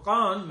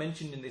Furqan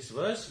mentioned in this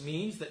verse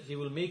means that He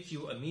will make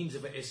you a means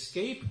of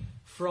escape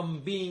from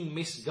being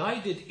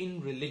misguided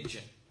in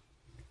religion.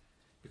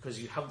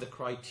 Because you have the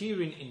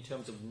criterion in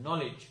terms of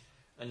knowledge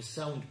and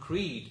sound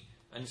creed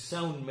and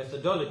sound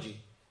methodology.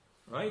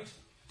 Right?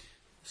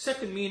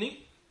 Second meaning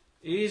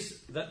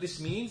is that this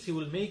means He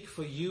will make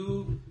for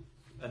you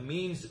a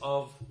means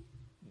of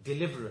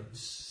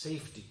deliverance,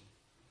 safety.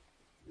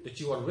 That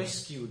you are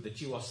rescued,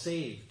 that you are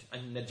saved,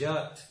 and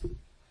najat.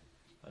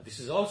 This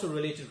is also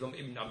related from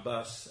Ibn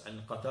Abbas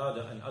and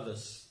Qatada and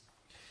others.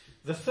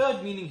 The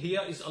third meaning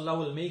here is Allah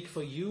will make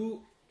for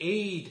you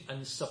aid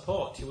and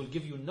support. He will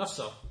give you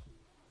nasr.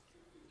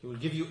 He will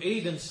give you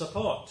aid and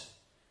support.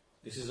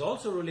 This is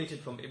also related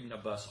from Ibn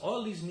Abbas.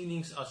 All these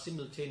meanings are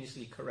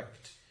simultaneously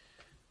correct.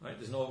 Right?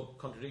 There's no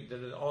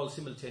contradiction. They're all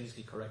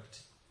simultaneously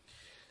correct.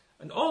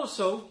 And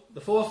also,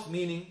 the fourth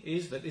meaning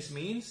is that this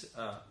means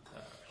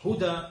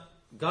huda,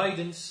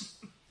 guidance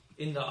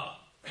in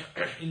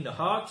the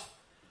heart,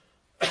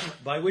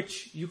 by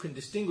which you can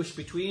distinguish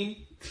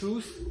between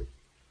truth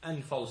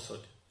and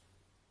falsehood.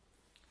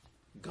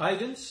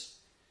 Guidance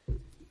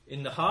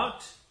in the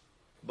heart,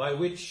 by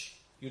which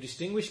you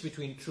distinguish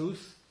between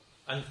truth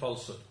and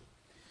falsehood.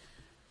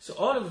 So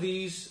all of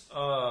these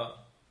are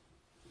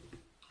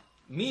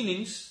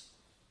meanings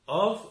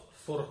of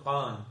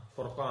Furqan,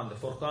 the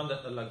Furqan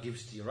that Allah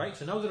gives to you, right?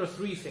 So now there are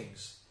three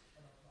things.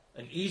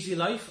 An easy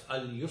life,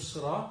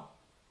 al-yusra,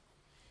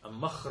 a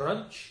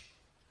makhraj,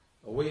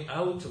 a way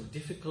out of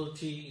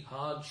difficulty,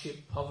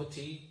 hardship,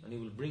 poverty, and He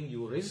will bring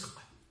you rizq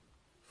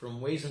from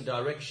ways and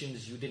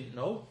directions you didn't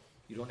know,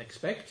 you don't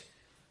expect.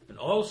 And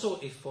also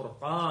a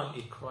Furqan,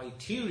 a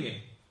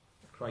criterion,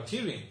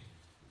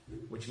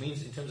 which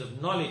means in terms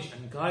of knowledge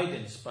and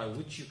guidance by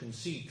which you can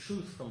see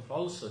truth from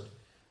falsehood,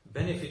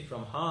 benefit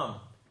from harm,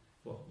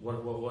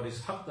 what is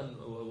haqq and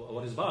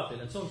what is batil,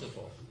 and so on and so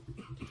forth.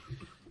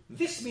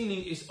 This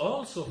meaning is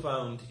also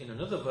found in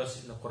another verse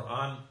in the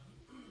Quran,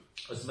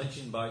 as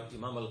mentioned by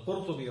Imam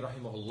al-Qurtubi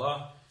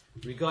rahimahullah,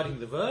 regarding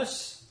the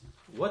verse,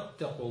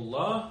 وَاتَّقُوا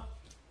اللَّهِ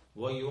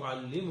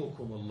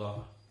وَيُعَلِّمُكُمُ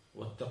اللَّهِ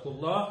وَاتَّقُوا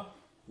اللَّهِ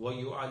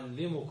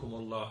وَيُعَلِّمُكُمُ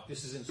اللَّهِ.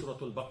 This is in Surah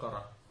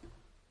Al-Baqarah,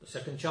 the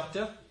second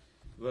chapter,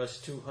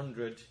 verse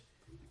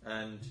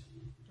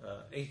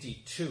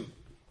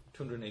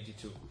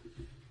 282.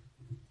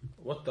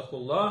 وَاتَّقُوا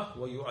اللَّهِ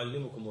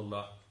وَيُعَلِّمُكُمُ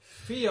اللَّهِ.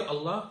 Fear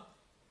Allah,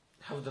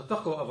 have the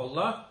taqwa of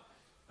Allah,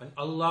 and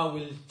Allah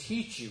will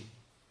teach you.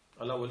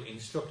 Allah will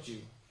instruct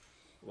you.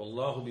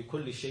 Wallahu bi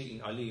kulli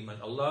shay'in alim.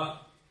 And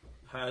Allah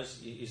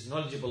is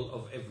knowledgeable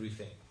of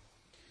everything.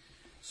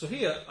 So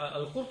here,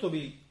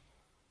 Al-Qurtubi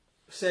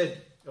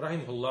said,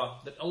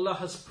 rahimahullah, that Allah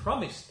has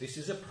promised, this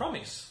is a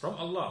promise from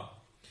Allah,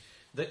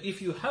 that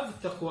if you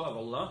have taqwa of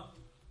Allah,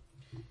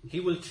 He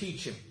will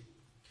teach him.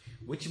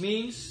 Which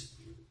means,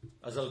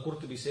 as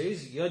Al-Qurtubi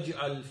says,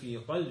 يَجْعَلْ فِي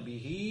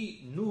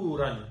قَلْبِهِ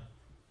نُورًا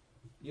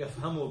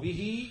يَفْهَمُ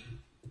بِهِ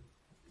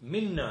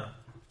مِنَّا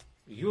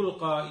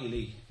يُلْقَى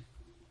إِلَيْهِ.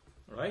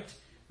 Right?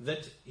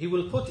 That He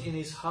will put in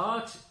his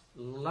heart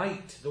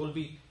light. There will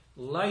be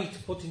light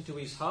put into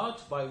his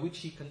heart by which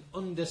he can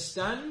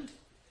understand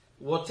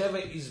whatever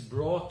is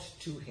brought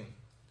to him,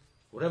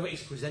 whatever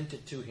is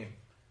presented to him.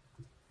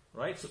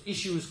 Right? So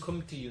issues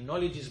come to you,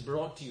 knowledge is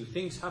brought to you,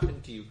 things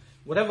happen to you.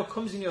 Whatever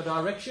comes in your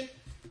direction,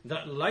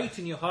 that light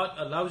in your heart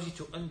allows you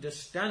to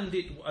understand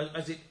it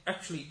as it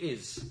actually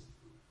is.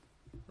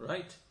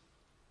 Right?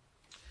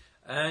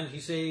 And he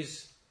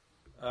says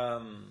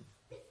that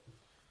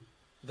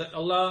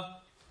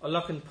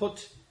Allah can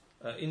put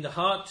in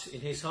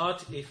his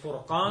heart, a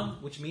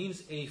furqan, which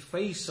means a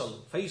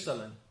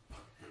faysalan.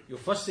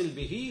 Yufassil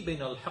bihi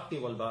bain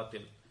al-haqqi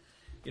wal-batil.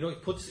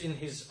 It puts in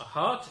his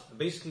heart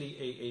basically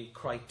a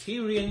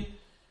criterion,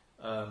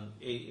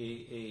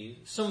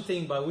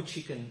 something by which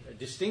he can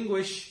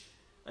distinguish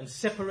and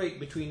separate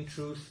between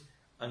truth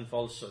and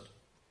falsehood.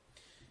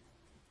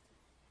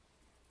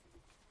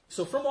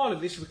 So from all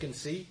of this we can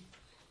see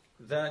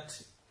that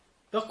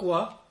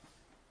taqwa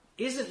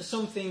isn't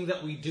something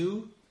that we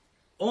do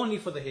only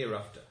for the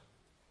hereafter.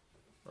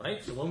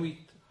 Right? So when we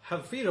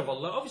have fear of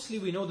Allah, obviously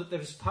we know that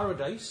there is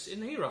paradise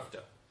in the hereafter.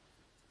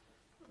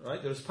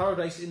 Right? There is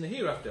paradise in the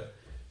hereafter.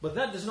 But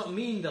that does not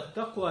mean that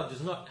taqwa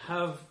does not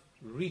have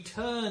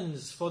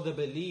returns for the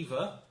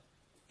believer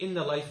in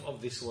the life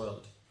of this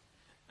world.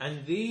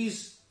 And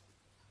these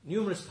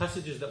numerous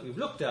passages that we've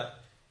looked at,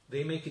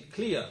 they make it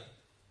clear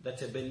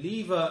that a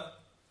believer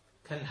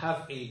can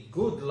have a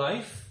good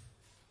life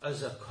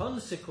as a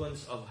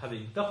consequence of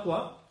having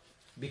taqwa,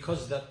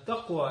 Because the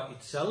taqwa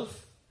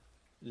itself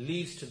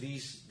leads to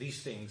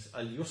these things.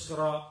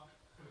 Al-yusra,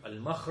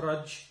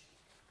 al-makhraj,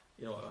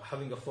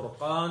 having a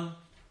furqan,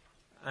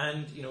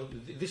 and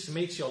this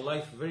makes your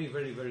life very,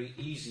 very, very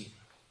easy.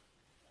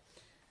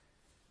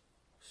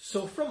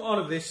 So from all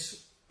of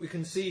this, we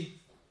can see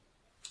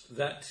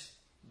that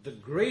the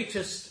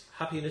greatest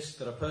happiness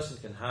that a person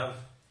can have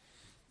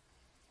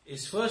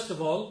is, first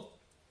of all,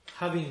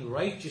 having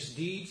righteous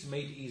deeds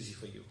made easy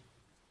for you.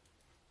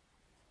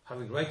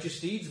 Having righteous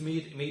deeds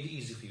made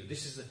easy for you.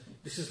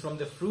 This is from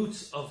the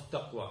fruits of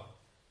taqwa.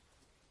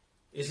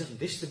 Isn't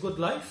this the good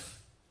life?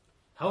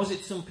 How is it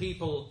some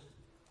people,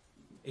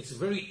 it's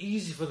very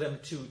easy for them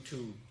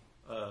to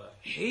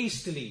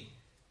hastily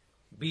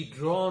be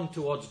drawn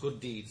towards good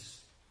deeds.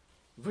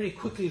 Very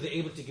quickly they're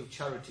able to give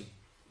charity.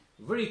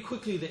 Very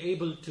quickly they're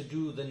able to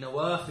do the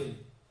nawafil,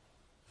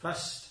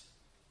 fast,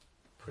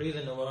 pray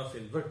the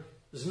nawafil.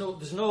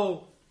 There's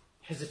no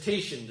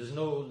hesitation, there's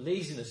no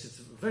laziness. It's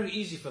very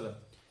easy for them.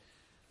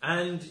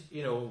 And,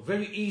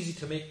 very easy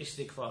to make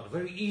istighfar,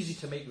 very easy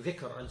to make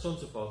dhikr, and so on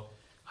and so forth.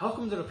 How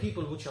come there are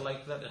people which are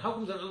like that? And how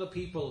come there are other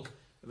people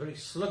very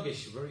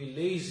sluggish, very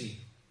lazy,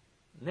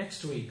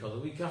 next week, or the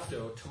week after,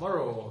 or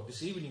tomorrow, or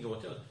this evening, or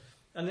whatever,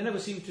 and they never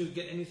seem to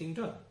get anything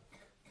done?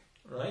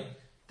 Right?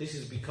 This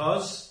is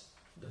because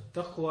the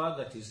taqwa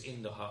that is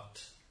in the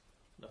heart.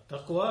 The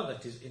taqwa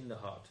that is in the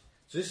heart.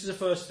 So this is the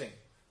first thing,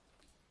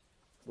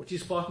 which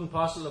is part and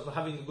parcel of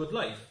having a good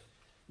life,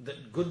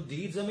 that good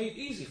deeds are made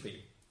easy for you.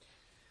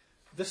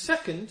 The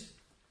second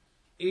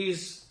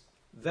is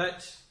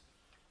that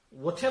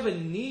whatever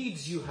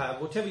needs you have,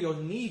 whatever your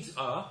needs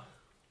are,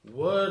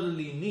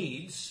 worldly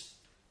needs,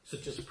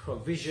 such as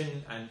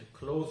provision and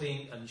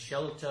clothing and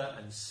shelter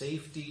and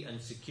safety and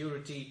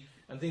security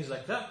and things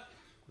like that,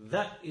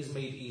 that is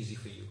made easy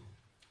for you.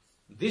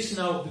 This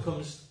now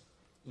becomes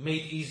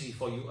made easy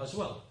for you as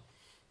well.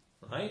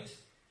 Right?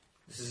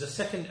 This is the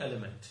second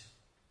element.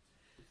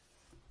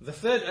 The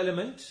third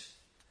element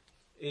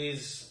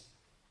is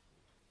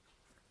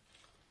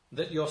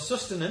that your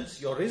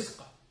sustenance, your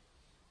rizq,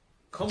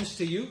 comes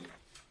to you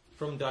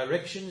from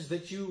directions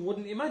that you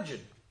wouldn't imagine.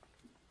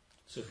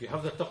 So if you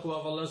have the taqwa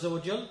of Allah Azza wa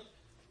Jal,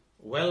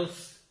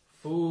 wealth,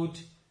 food,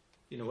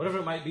 whatever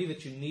it might be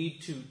that you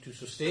need to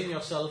sustain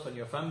yourself and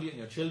your family and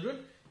your children,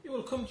 it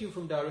will come to you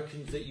from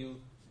directions that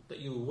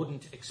you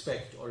wouldn't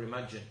expect or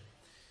imagine.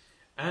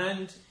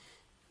 And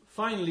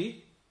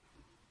finally,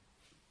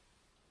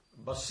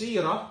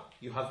 basira,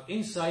 you have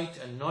insight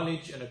and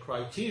knowledge and a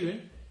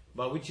criterion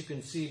by which you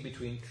can see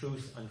between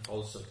truth and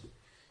falsehood.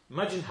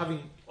 Imagine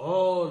having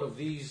all of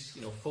these,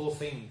 4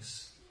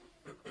 things.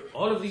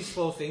 All of these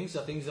 4 things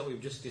are things that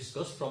we've just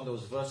discussed from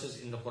those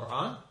verses in the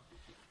Quran,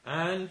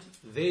 and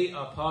they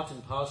are part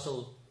and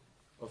parcel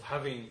of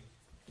having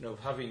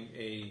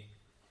a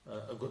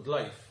good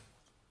life.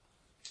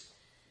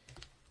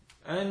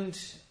 And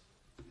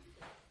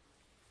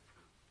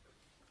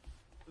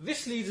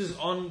this leads us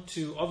on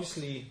to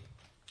obviously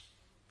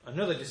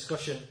another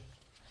discussion,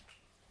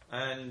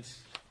 and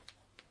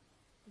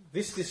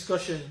this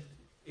discussion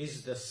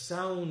is the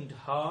sound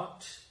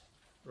heart,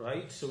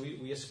 right? So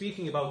we are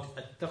speaking about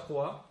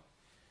at-taqwa,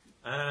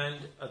 and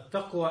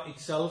at-taqwa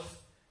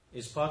itself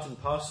is part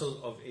and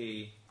parcel of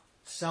a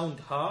sound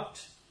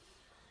heart,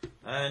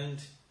 and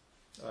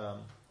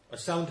a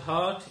sound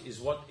heart is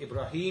what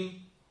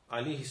Ibrahim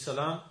alayhi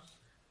salam,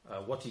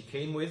 what he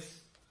came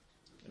with.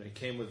 He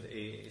came with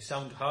a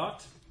sound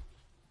heart,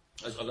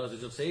 as Allah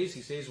says.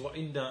 He says,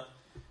 وَإِنَّ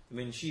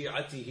مِنْ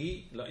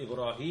شِيعَتِهِ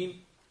لَإِبْرَاهِيمَ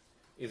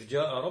إِذْ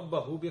جَاءَ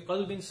رَبَّهُ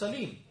بِقَلْبٍ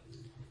سَلِيمٍ.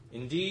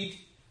 Indeed,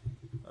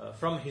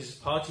 from his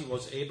party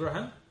was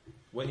Abraham,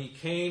 when he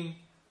came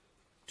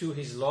to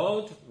his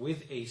Lord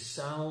with a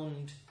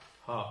sound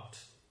heart.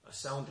 A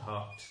sound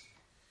heart.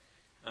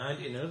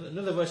 And in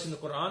another verse in the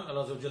Quran,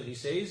 Allah Azza wa Jal, He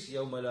says,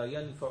 يَوْمَ لَا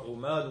يَنْفَعُ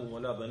مَالٌ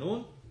وَلَا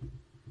بَنُونَ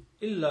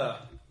إِلَّا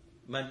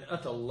مَنْ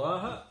أَتَى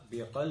اللَّهَ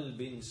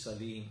بِقَلْبٍ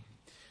سَلِيمٍ.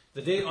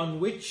 The day on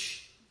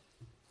which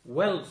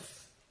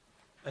wealth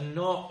and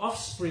nor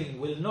offspring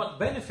will not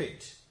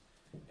benefit,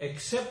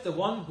 except the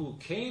one who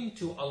came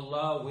to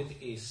Allah with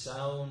a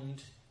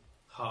sound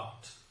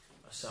heart.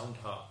 A sound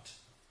heart.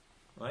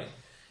 Right?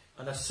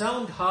 And a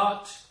sound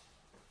heart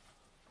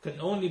can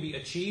only be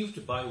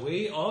achieved by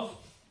way of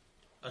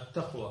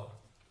at-taqwa,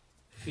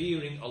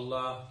 fearing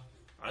Allah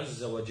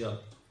Azza wa Jal.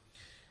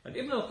 And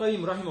Ibn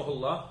al-Qayyim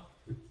rahimahullah,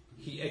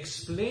 he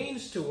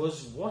explains to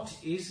us what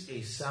is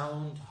a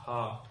sound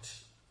heart.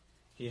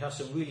 He has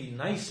some really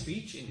nice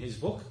speech in his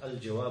book,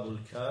 Al-Jawab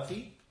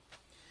al-Kafi.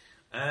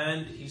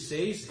 And he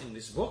says in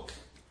this book,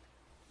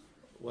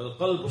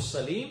 وَالْقَلْبُ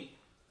السَّلِيمُ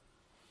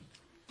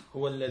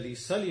هُوَ الَّذِي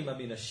سَلِمَ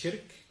مِنَ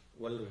الشِّرْكِ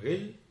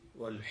وَالْغِلِّ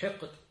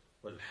وَالْحِقْدِ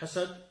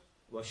وَالْحَسَدِ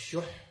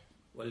وَالشُّحِّ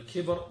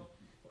وَالْكِبْرِ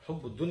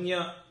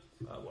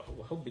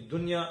وحب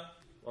الدنيا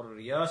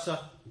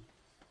والرياسة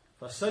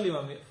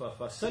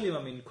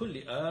فسلم من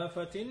كل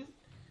آفة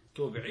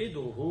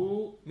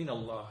تبعده من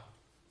الله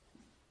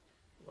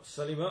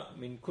وسلم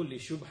من كل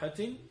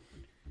شبهة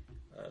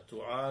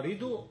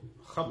تعارض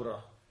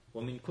خبره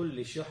ومن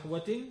كل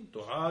شهوة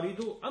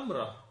تعارض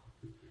أمره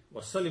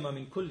وسلم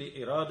من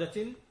كل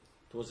إرادة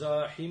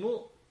تزاحم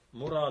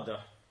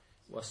مراده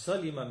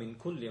وسلم من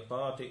كل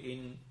قاطع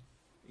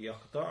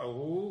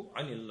يقطعه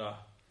عن الله.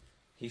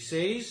 He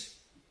says,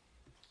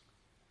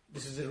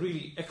 this is a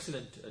really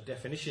excellent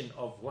definition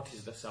of what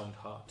is the sound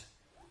heart.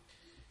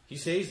 He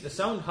says the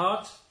sound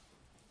heart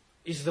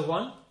is the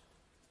one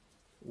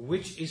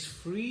which is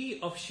free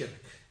of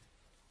shirk.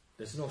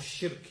 There's no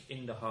shirk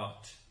in the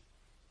heart,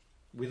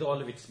 with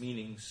all of its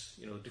meanings,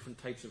 different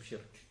types of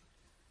shirk,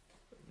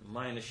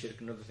 minor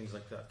shirk and other things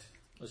like that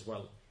as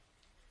well.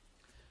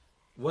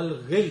 Wal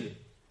ghil,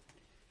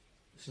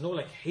 it's no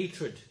like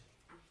hatred,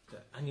 the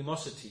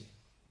animosity.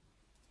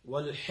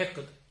 Wal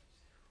hiqd,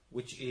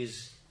 which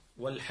is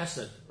wal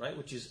hasad, right,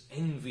 which is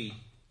envy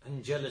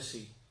and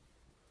jealousy.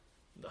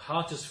 The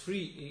heart is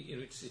free.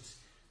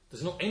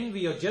 There's no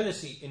envy or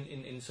jealousy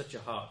in such a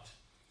heart.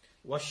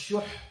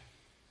 Washuh,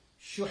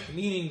 shuh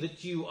meaning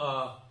that you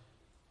are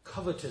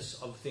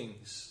covetous of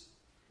things.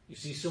 You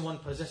see someone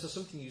possesses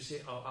something, you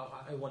say,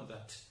 oh, I want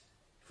that.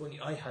 If only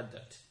I had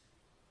that.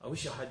 I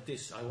wish I had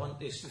this. I want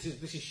this.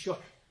 This is shuh.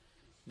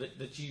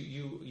 That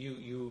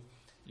you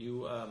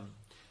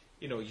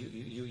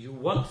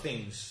want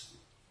things,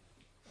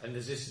 and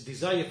there's this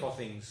desire for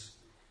things.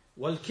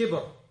 Wal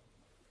kibr,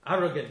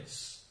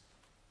 arrogance.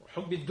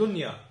 Hubbi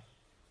dunya,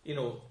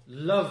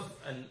 love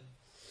and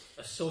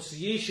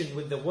association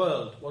with the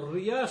world. Wal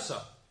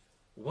riyasa,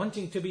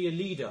 wanting to be a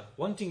leader,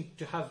 wanting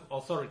to have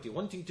authority,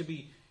 wanting to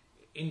be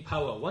in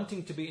power,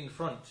 wanting to be in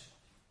front,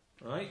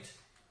 right?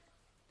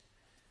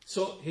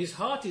 So his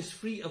heart is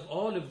free of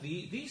all of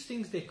these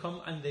things. They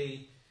come and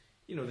they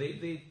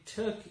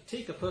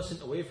take a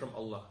person away from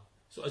Allah.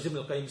 So as Ibn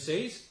al-Qayyim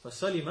says,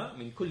 فَسَلِمَ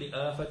مِنْ كُلِّ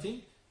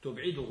آفَةٍ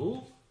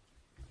تُبْعِدُهُ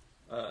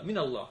مِنَ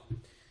اللَّهِ.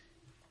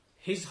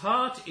 His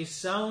heart is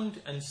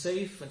sound and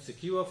safe and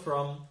secure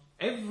from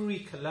every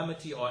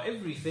calamity or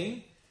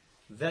everything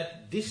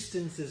that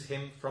distances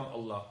him from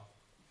Allah.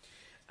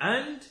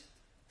 And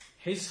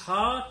his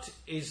heart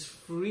is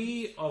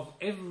free of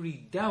every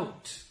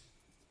doubt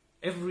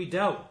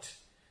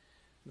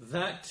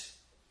that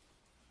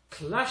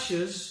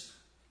clashes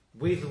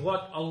with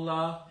what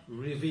Allah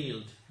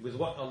revealed,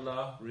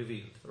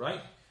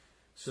 right?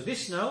 So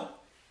this now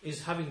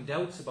is having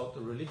doubts about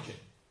the religion,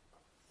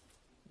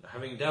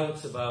 having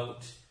doubts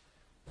about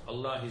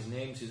Allah, His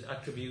names, His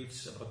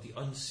attributes, about the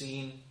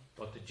unseen,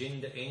 about the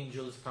jinn, the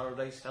angels,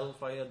 paradise,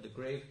 hellfire, the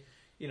grave,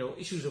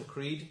 issues of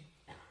creed,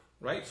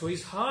 right? So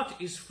his heart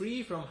is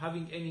free from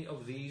having any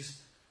of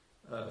these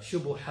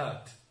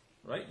shubuhat,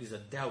 right? These are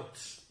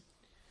doubts.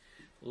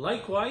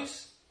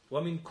 Likewise,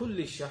 وَمِن كُلِّ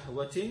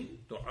شَهْوَةٍ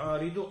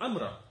تُعَارِضُ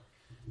أَمْرًا,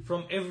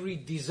 from every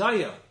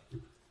desire.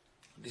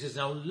 This is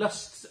now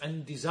lusts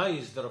and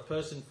desires that a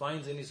person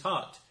finds in his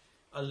heart.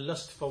 A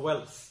lust for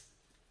wealth,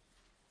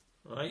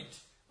 right?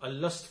 A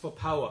lust for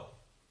power,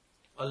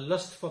 a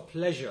lust for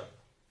pleasure.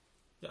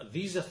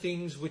 These are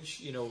things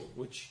which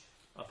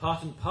are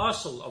part and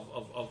parcel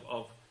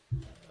of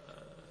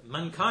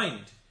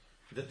mankind,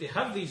 that they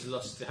have these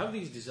lusts, they have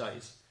these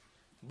desires,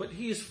 but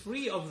he is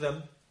free of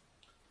them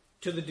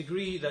to the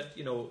degree that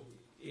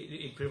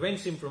it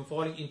prevents him from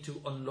falling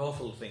into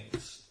unlawful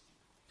things.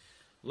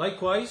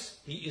 Likewise,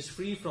 he is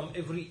free from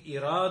every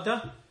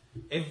irada,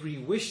 every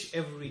wish,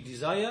 every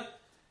desire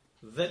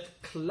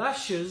that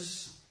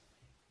clashes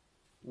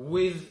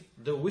with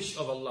the wish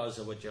of Allah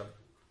Azza wa Jal.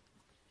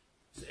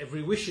 So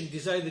every wish and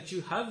desire that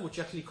you have which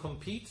actually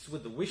competes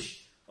with the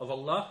wish of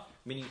Allah,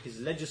 meaning His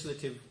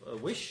legislative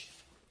wish,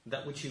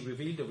 that which He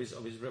revealed of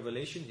His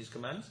revelation, His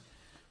commands,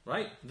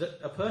 right? That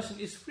a person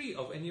is free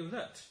of any of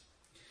that.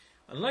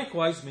 And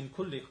likewise, min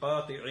kulli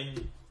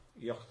qati'in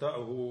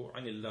yaqta'uhu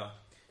 'anillah,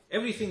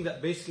 everything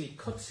that basically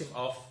cuts him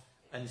off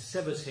and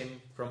severs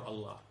him from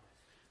Allah.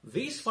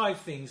 These 5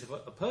 things, if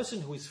a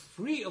person who is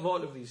free of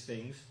all of these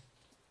things,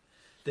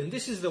 then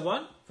this is the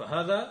one,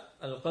 فَهَذَا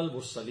الْقَلْبُ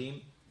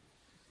السَّلِيمُ,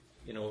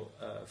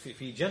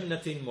 في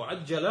جنة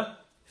معجلة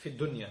في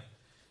الدنيا.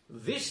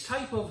 This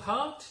type of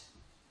heart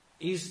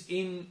is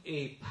in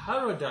a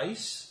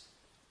paradise,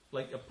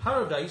 like a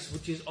paradise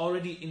which is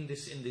already in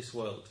this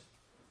world.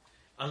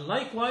 And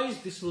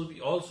likewise, this will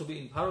also be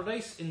in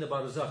paradise in the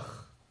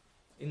barzakh,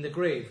 in the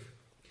grave.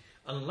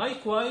 And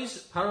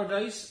likewise,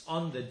 paradise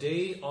on the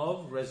day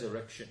of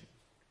resurrection.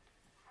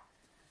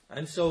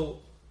 And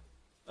so,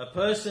 a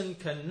person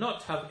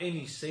cannot have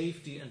any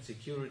safety and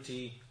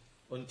security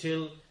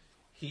until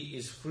he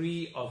is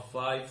free of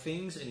 5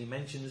 things, and he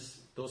mentions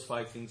those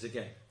 5 things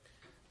again.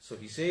 So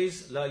he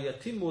says, لا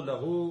يتم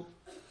له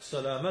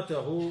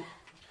سلامته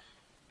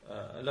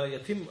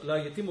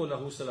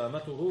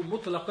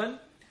مطلقا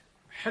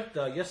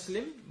حتى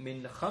يسلم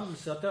من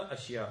 5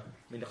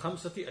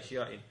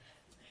 أشياء.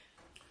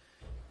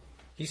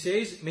 He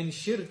says, من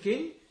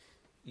شرك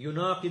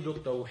يناقض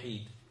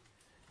التوحيد,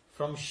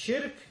 from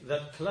shirk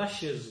that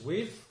clashes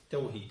with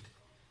tawheed.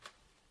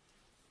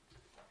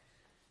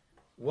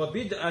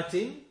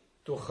 وَبِدْعَةٍ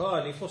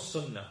تُخَالِفُ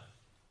السُّنَّةِ,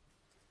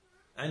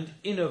 and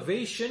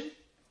innovation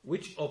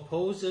which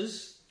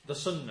opposes the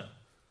sunnah.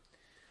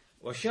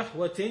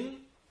 وَشَهْوَةٍ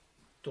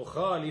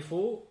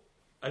تُخَالِفُ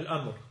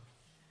الْأَمْرِ,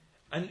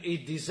 and a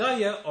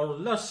desire or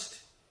lust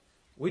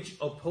which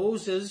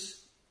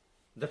opposes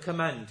the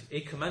command,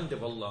 a command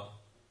of Allah.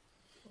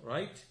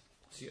 Right?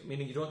 So,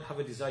 meaning you don't have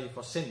a desire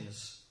for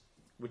sins,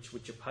 which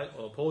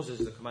opposes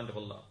the command of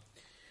Allah.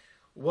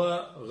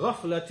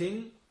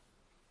 وَغَفْلَةٍ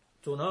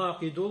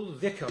تُنَاقِدُ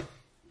الذِّكْرِ,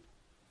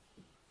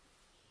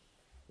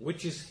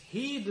 which is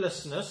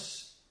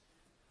heedlessness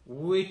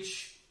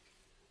which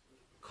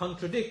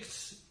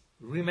contradicts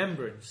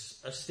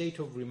remembrance, a state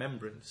of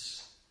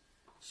remembrance.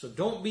 So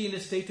don't be in a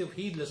state of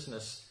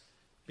heedlessness,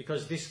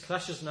 because this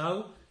clashes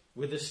now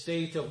with a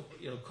state of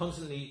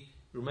constantly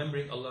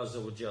remembering Allah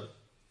Azza wa Jal.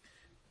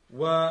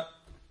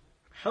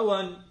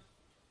 وَحَوًا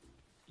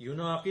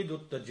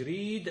يُنَاقِدُ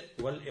التَّجْرِيدِ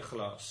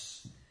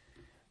وَالْإِخْلَاصِ,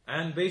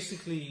 and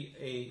basically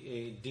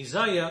a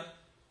desire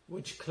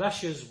which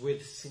clashes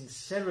with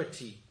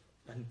sincerity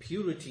and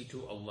purity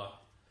to Allah.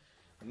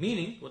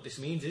 Meaning, what this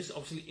means is,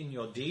 obviously in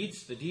your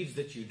deeds, the deeds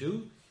that you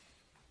do,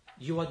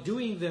 you are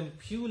doing them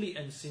purely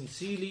and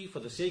sincerely for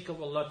the sake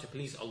of Allah, to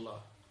please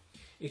Allah.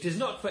 It is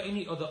not for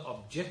any other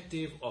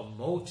objective or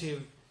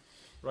motive,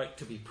 right,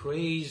 to be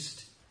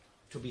praised,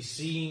 to be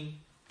seen,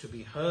 to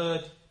be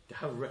heard, to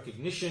have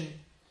recognition,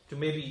 to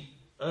maybe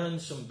earn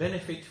some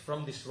benefit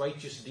from this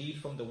righteous deed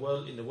from the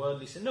world, in the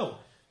worldly sense. No,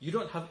 you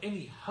don't have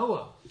any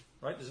hawa,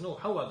 right? There's no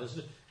hawa,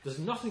 there's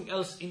nothing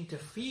else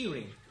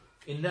interfering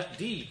in that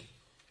deed.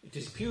 It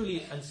is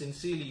purely and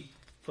sincerely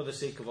for the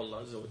sake of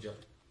Allah Azza wa Jalla.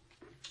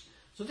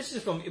 So this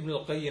is from Ibn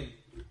al-Qayyim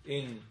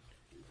in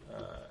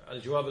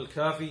Al-Jawab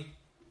al-Kafi.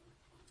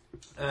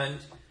 And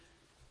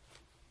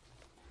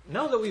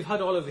now that we've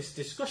had all of this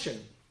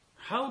discussion,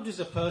 how does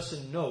a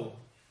person know?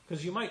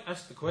 Because you might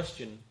ask the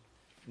question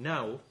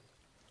now,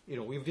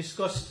 we've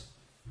discussed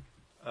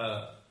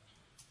the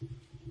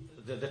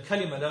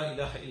kalima la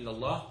ilaha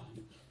illallah,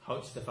 how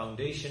it's the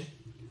foundation,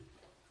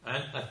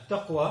 and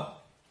at-taqwa,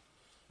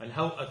 and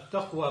how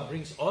at-taqwa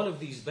brings all of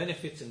these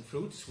benefits and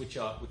fruits which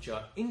are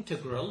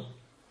integral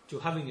to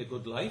having a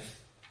good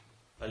life.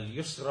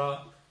 Al-yusra,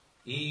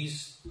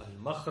 ease,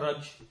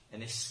 al-makhraj,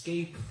 an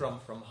escape from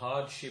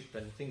hardship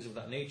and things of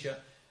that nature,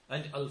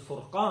 and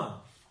al-furqan,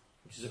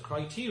 which is a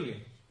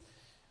criterion.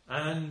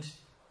 And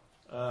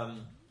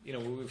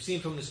we've seen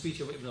from the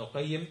speech of Ibn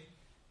al-Qayyim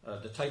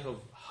the type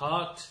of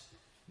heart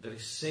that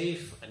is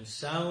safe and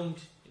sound,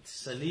 it's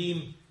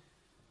salim,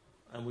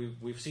 and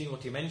we've seen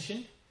what he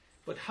mentioned.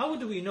 But how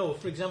do we know?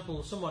 For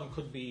example, someone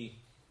could be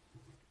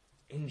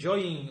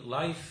enjoying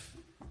life,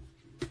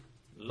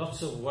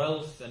 lots of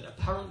wealth, and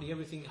apparently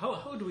everything.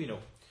 How do we know?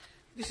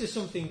 This is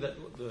something that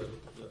the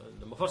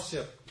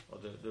Mufassir, or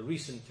the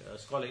recent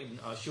scholar Ibn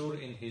Ashur,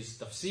 in his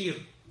tafsir,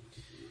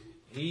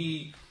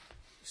 he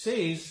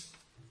says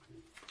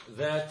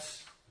that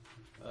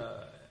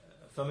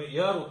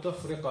فَمِعْيَارُ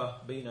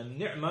التَّفْرِقَ بَيْنَ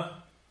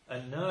النِّعْمَةِ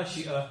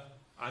النَّاشِئَةِ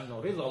عَنْ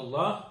رِضَى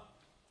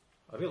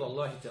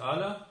اللَّهِ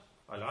تَعَالَى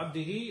عَلَى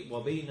عَبْدِهِ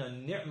وَبَيْنَ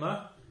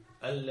النِّعْمَةِ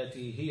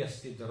الَّتِي هِيَ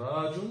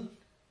اسْتِدْرَاجٌ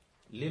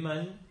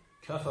لِمَنْ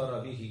كَفَرَ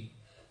بِهِ.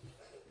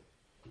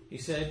 He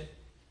said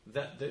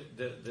that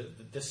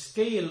the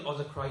scale or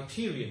the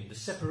criterion, the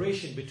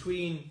separation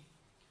between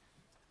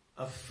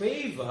a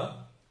favor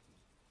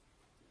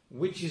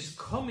which is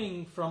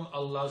coming from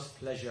Allah's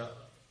pleasure,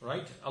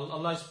 right?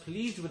 Allah is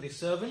pleased with His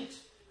servant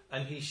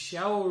and He's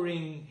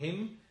showering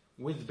him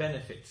with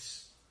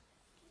benefits.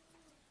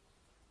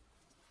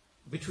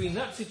 Between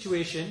that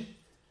situation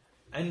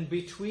and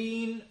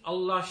between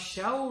Allah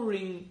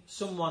showering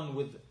someone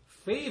with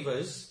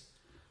favors,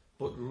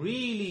 but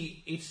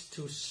really it's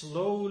to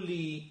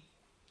slowly,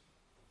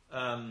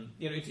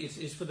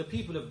 it's for the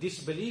people of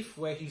disbelief,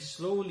 where He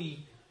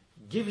slowly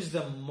gives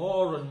them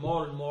more and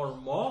more and more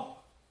and more,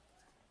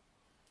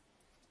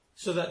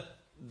 so that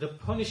the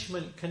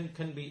punishment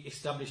can be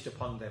established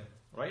upon them.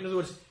 Right? In other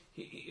words,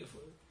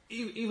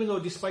 even though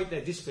despite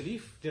their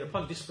disbelief, they're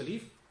upon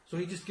disbelief, so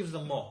He just gives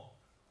them more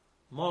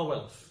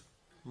wealth,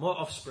 more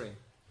offspring,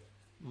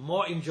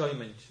 more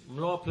enjoyment,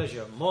 more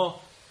pleasure,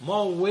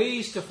 more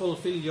ways to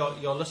fulfill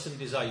your lust and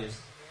desires.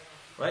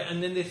 Right?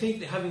 And then they think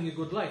they're having a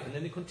good life, and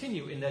then they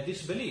continue in their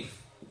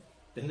disbelief.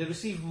 Then they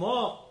receive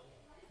more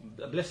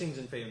blessings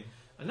and favor.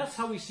 And that's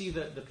how we see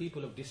the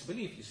people of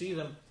disbelief. You see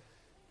them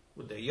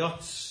with their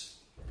yachts,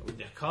 with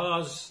their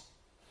cars,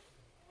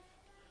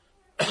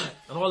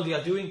 and all they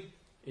are doing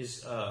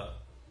is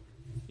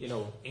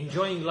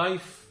enjoying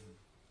life,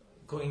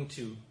 going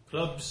to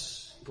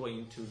clubs,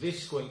 going to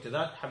this, going to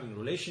that, having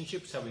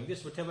relationships, having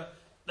this, whatever.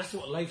 That's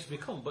what life's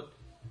become. But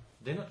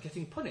they're not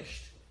getting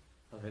punished.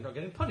 They're not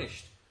getting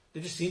punished.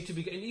 They just seem to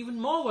be getting even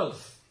more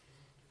wealth,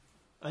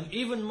 and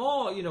even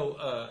more,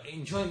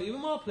 enjoyment,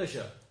 even more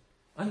pleasure.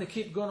 And they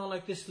keep going on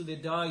like this till they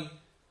die,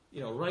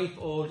 ripe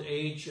old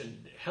age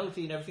and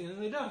healthy and everything, and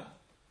then they die.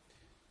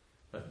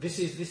 But this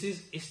is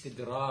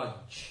istidraj.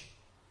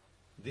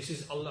 This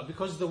is Allah,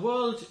 because the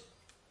world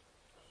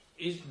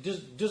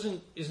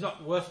is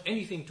not worth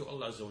anything to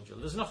Allah Azza wa Jalla.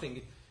 There's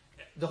nothing.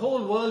 The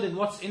whole world and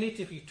what's in it,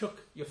 if you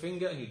took your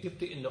finger and you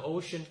dipped it in the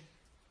ocean,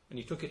 and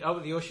you took it out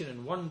of the ocean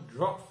and one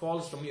drop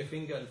falls from your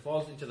finger and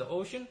falls into the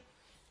ocean,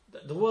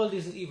 the world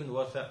isn't even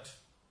worth that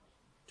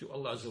to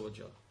Allah Azza wa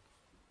Jal.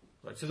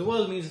 Right? So the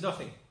world means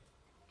nothing.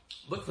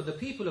 But for the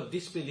people of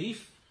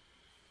disbelief,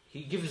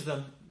 He gives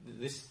them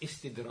this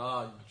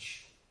istidraj.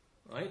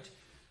 Right?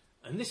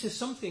 And this is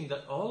something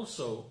that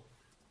also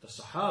the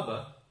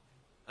Sahaba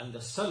and the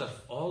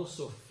Salaf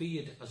also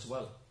feared as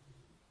well.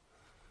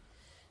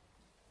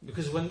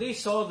 Because when they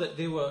saw that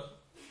they were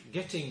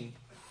getting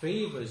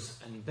favors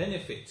and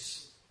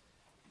benefits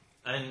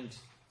and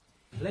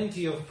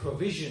plenty of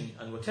provision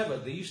and whatever,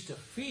 they used to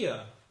fear,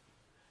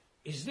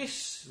 is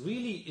this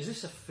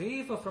a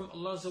favor from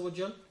Allah Azza wa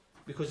Jal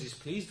because He's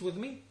pleased with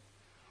me?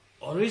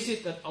 Or is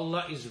it that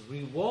Allah is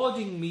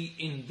rewarding me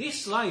in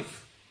this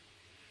life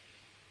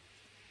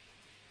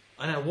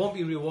and I won't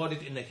be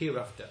rewarded in the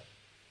hereafter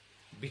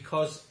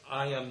because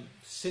I am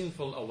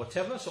sinful or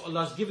whatever? So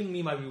Allah is giving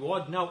me my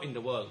reward now in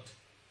the world.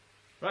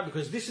 Right?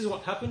 Because this is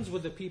what happens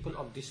with the people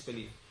of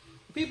disbelief.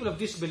 The people of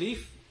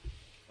disbelief,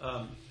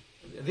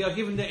 they are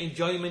given their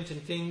enjoyment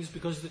and things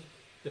because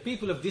the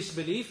people of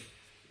disbelief,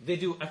 they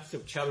do acts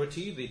of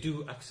charity, they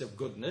do acts of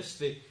goodness.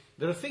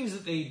 There are things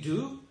that they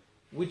do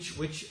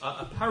which are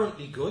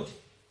apparently good,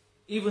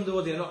 even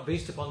though they are not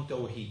based upon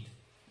tawheed.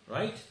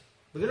 Right?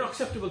 But they're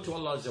acceptable to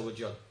Allah Azza wa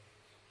Jal.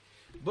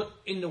 But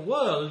in the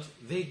world,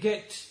 they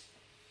get,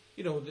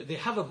 they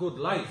have a good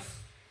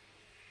life.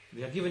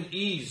 They are given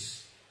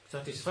ease,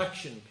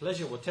 satisfaction,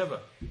 pleasure, whatever.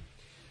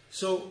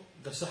 So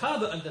the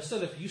Sahaba and the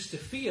Salaf used to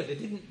fear. They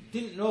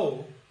didn't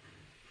know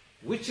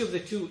which of the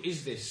two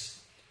is this.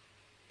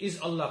 Is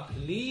Allah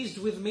pleased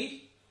with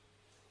me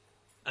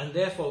and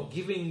therefore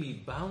giving me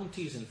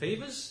bounties and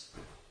favors?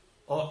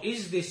 Or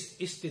is this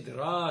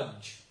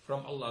istidraj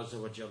from Allah Azza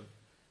wa Jal?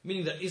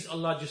 Meaning that is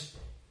Allah just,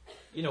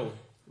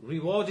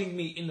 rewarding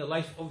me in the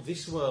life of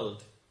this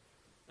world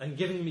and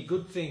giving me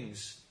good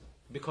things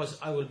because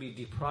I will be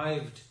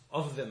deprived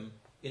of them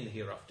in the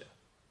hereafter.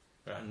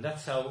 And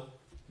that's how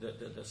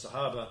the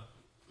Sahaba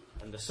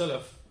and the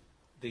Salaf,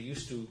 they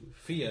used to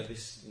fear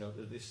this,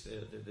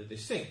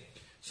 this thing.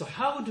 So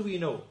how do we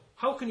know?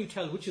 How can you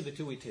tell which of the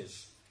two it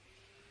is?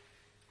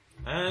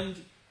 And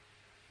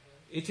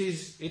it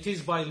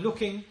is by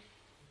looking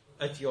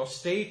at your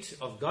state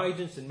of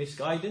guidance and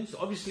misguidance.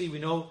 Obviously we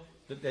know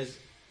that there's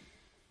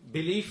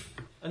belief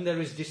and there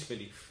is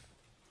disbelief.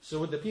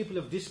 So with the people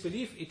of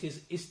disbelief, it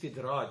is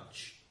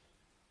istidraj.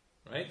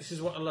 Right? This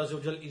is what Allah Azza wa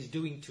Jal is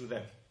doing to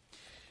them.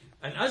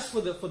 And as for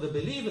the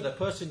believer, the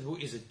person who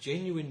is a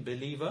genuine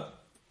believer,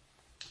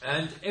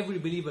 and every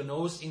believer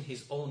knows in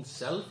his own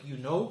self, you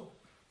know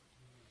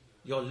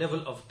your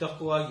level of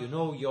taqwa, you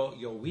know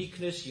your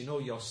weakness, you know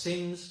your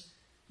sins,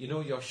 you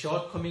know your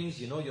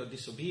shortcomings, you know your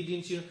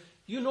disobedience,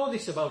 you know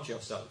this about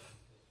yourself.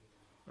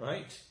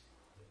 Right?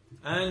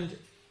 And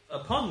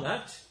upon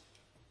that,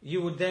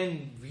 you would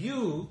then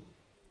view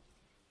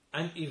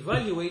and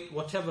evaluate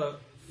whatever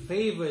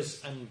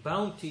favors and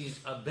bounties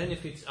or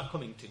benefits are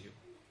coming to you.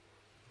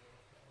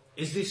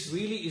 Is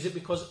it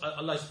because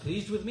Allah is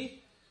pleased with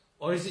me?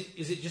 Or is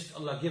it just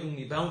Allah giving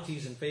me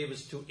bounties and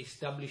favors to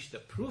establish the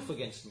proof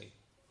against me?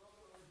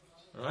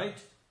 Right?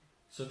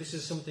 So this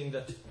is something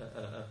that,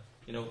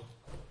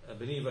 a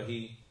believer,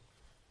 he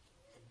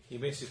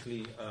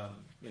basically,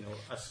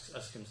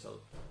 asks himself.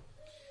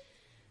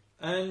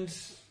 And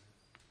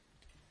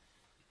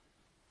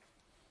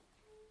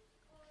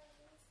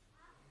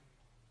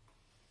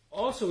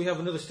also we have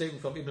another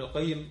statement from Ibn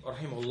al-Qayyim,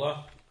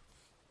 rahimahullah.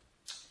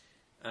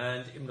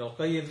 And Ibn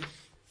al-Qayyim,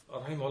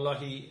 rahimahullah,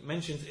 he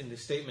mentions in the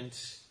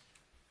statement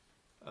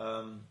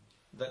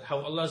that how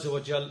Allah Azza wa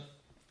Jal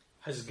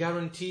has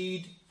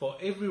guaranteed for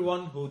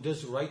everyone who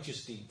does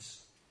righteous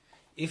deeds.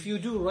 If you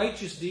do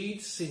righteous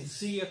deeds,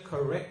 sincere,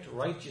 correct,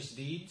 righteous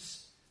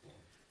deeds,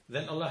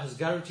 then Allah has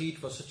guaranteed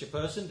for such a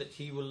person that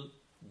He will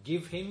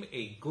give him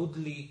a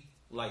goodly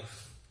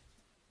life.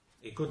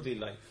 A goodly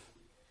life.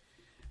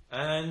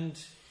 And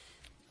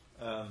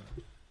Allah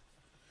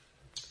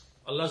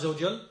Azza wa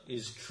Jal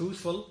is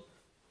truthful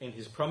in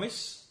His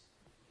promise.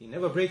 He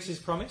never breaks His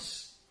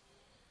promise.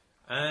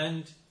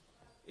 And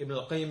Ibn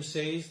al-Qayyim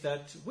says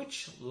that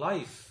which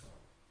life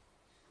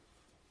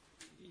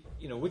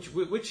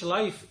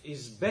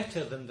is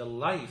better than the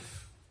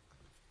life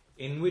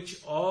in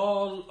which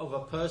all of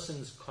a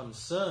person's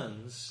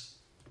concerns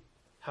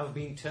have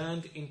been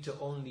turned into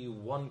only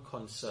one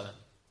concern.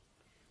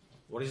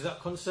 What is that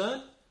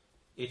concern?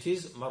 It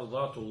is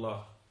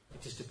mardatullah.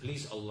 It is to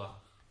please Allah.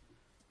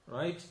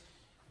 Right?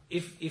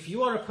 If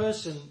you are a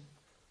person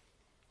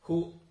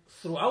who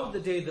throughout the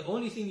day the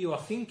only thing you are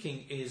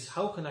thinking is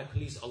how can I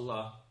please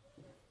Allah?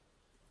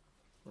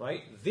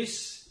 Right?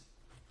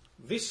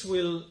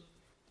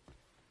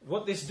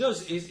 What this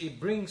does is it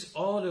brings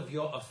all of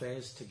your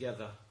affairs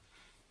together.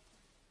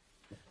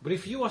 But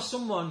if you are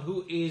someone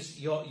who is,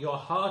 your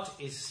heart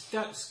is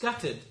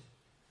scattered,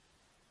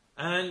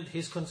 and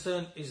his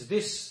concern is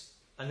this,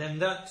 and then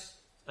that,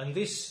 and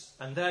this,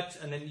 and that,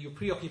 and then you're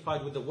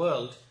preoccupied with the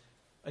world,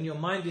 and your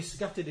mind is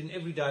scattered in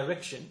every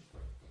direction,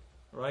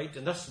 right?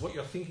 And that's what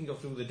you're thinking of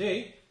through the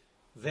day,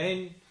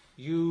 then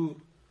you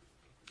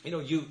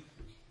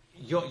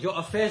your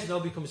affairs now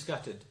become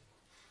scattered.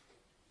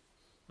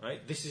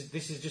 Right? This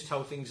is just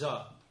how things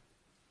are.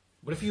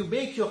 But if you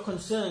make your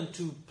concern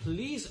to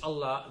please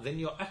Allah, then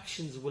your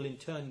actions will in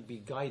turn be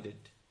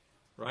guided.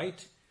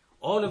 Right?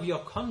 All of your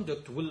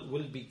conduct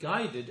will be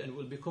guided and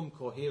will become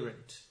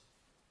coherent.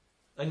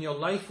 And your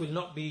life will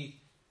not be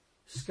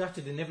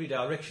scattered in every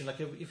direction. Like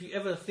if you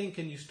ever think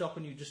and you stop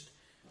and you just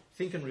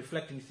think and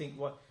reflect and you think,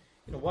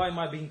 why am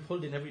I being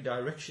pulled in every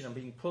direction? I'm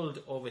being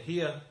pulled over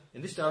here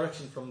in this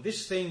direction from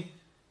this thing,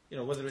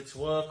 whether it's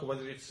work or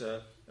whether it's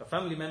a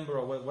family member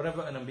or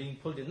whatever, and I'm being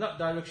pulled in that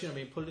direction, I'm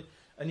being pulled in,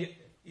 and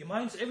your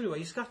mind's everywhere,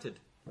 you're scattered.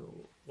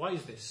 Why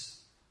is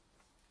this?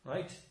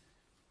 Right?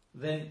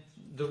 Then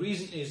the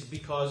reason is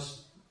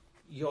because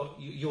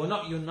you're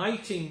not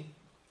uniting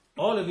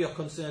all of your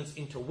concerns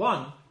into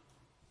one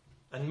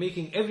and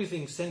making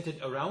everything centered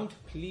around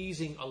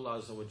pleasing Allah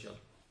Azza wa Jal.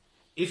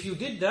 If you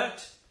did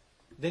that,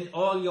 then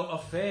all your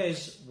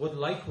affairs would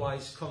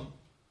likewise come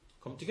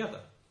together.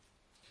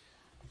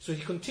 So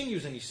he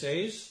continues and he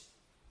says,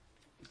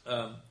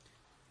 that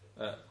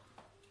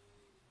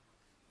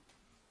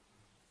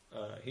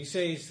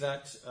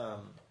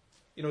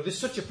there's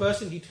such a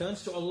person, he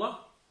turns to Allah,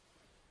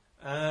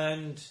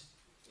 and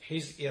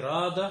his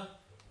irada,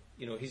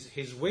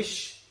 his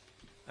wish,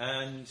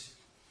 and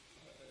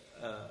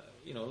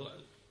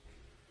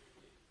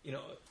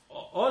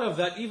all of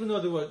that, even though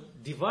they were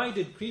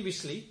divided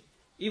previously,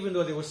 even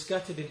though they were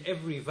scattered in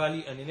every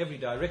valley and in every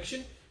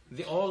direction,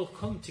 they all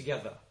come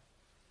together.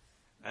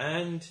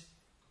 And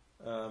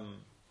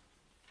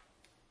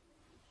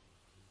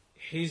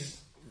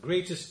his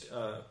greatest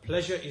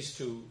pleasure is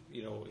to,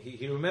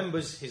 he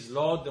remembers his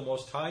Lord the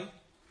Most High,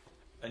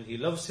 and he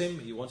loves him,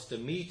 he wants to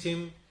meet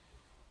him,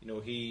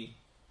 he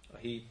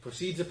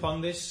proceeds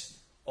upon this.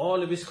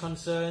 All of his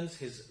concerns,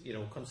 his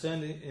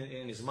concern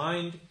in his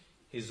mind,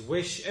 his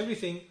wish,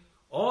 everything,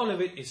 all of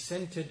it is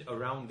centered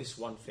around this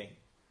one thing.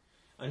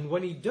 And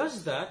when he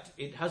does that,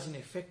 it has an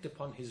effect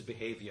upon his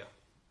behavior.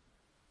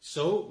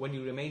 So when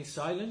you remain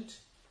silent,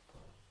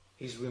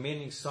 he's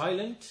remaining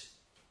silent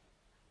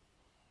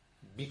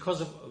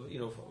because of,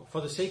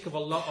 for the sake of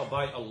Allah or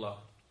by Allah.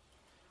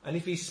 And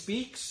if he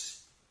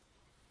speaks,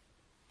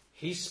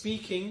 he's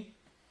speaking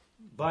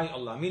by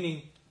Allah,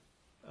 meaning,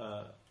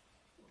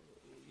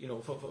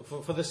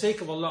 for the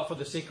sake of Allah, for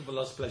the sake of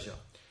Allah's pleasure.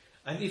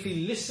 And if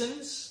he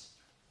listens,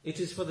 it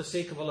is for the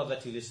sake of Allah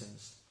that he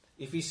listens.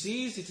 If he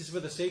sees, it is for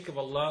the sake of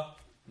Allah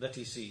that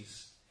he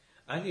sees.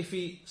 And if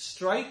he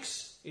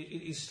strikes, it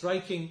is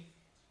striking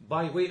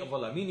by way of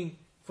Allah, meaning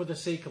for the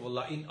sake of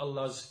Allah, in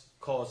Allah's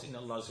cause, in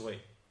Allah's way.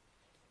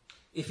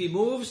 If he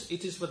moves,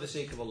 it is for the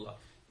sake of Allah.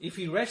 If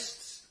he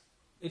rests,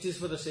 it is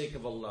for the sake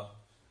of Allah.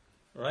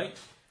 Right?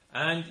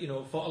 And,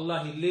 for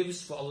Allah he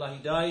lives, for Allah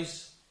he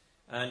dies,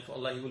 and for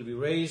Allah he will be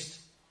raised.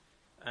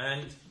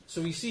 And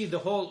so we see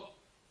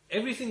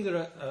everything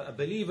that a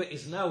believer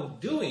is now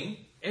doing,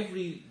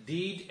 every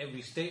deed,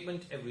 every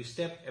statement, every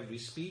step, every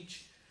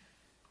speech,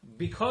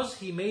 because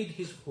he made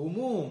his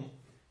humum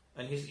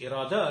and his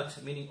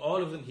iradat, meaning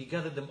all of them, he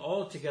gathered them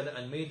all together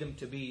and made them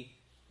to be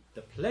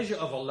the pleasure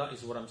of Allah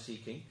is what I'm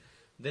seeking,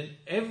 then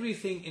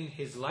everything in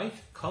his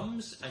life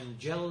comes and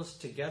gels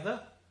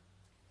together,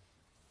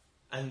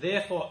 and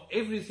therefore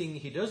everything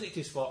he does, it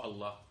is for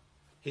Allah.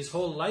 His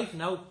whole life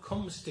now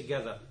comes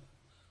together.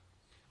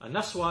 And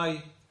that's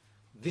why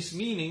this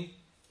meaning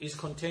is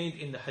contained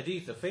in the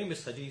hadith, the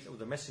famous hadith of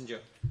the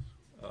Messenger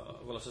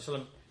of Allah,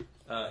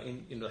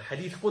 in the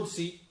hadith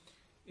Qudsi,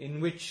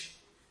 in which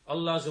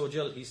Allah Azza wa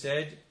Jal, he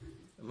said,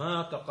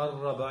 مَا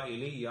تَقَرَّبَ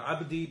إِلَيَّ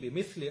عَبْدِي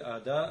بِمِثْلِ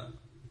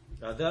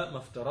أَدَاء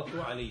مَفْتَرَطُ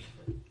عَلَيْهِ.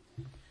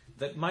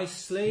 That my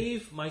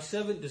slave, my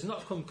servant, does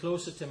not come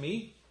closer to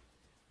me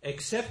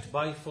except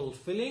by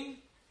fulfilling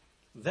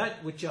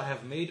that which I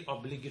have made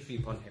obligatory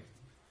upon him.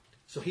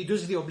 So he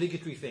does the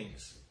obligatory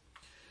things.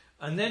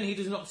 And then he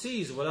does not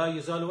cease. وَلَا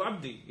يَزَالُ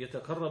عَبْدِي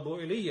يَتَقَرَّبُ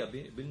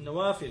إِلَيَّ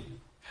بِالنَّوَافِلِ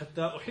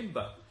حَتَّى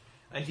أُحِبَّهُ.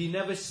 And he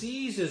never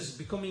ceases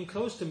becoming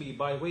close to me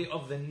by way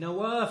of the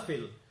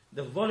nawafil,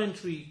 the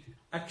voluntary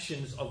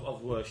actions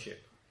of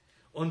worship,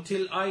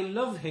 until I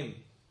love him.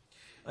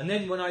 And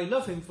then when I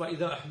love him,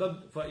 فَإِذَا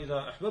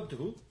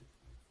أَحْبَبْتُهُ,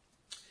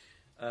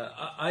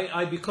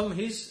 I become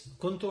his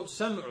كُنْتُ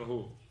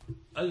سَمْعُهُ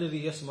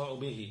الَّذِي يَسْمَعُ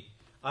بِهِ.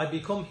 I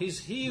become his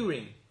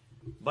hearing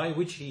by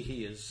which he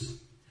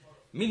hears.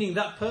 Meaning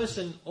that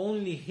person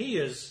only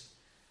hears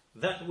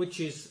that which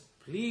is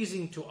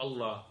pleasing to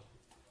Allah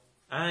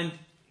and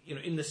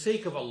in the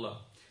sake of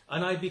Allah.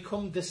 And I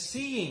become the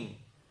seeing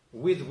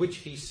with which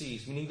he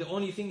sees. Meaning the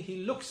only thing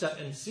he looks at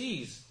and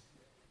sees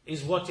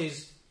is what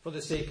is for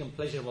the sake and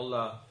pleasure of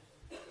Allah.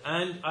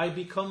 And I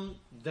become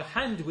the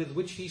hand with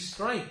which he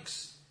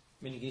strikes.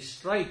 Meaning he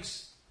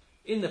strikes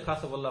in the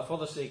path of Allah for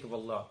the sake of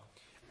Allah.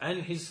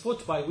 And his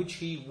foot by which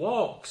he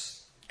walks.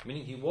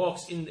 Meaning he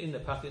walks in the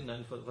path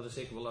and for the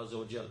sake of Allah Azza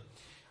wa Jal.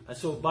 And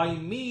so by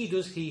me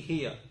does he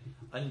hear,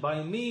 and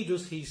by me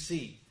does he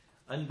see,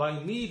 and by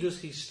me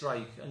does he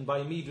strike, and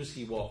by me does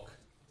he walk.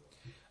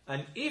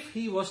 And if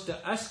he was to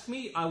ask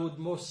me, I would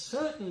most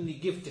certainly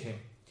give to him.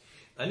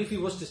 And if he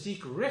was to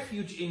seek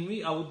refuge in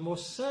me, I would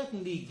most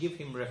certainly give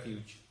him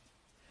refuge.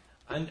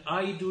 And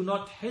I do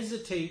not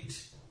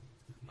hesitate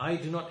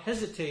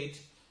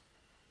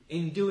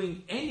in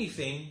doing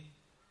anything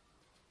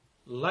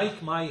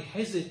like my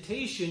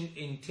hesitation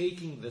in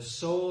taking the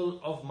soul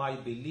of my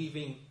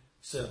believing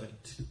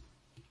servant.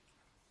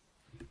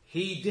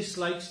 He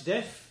dislikes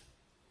death,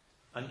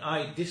 and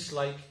I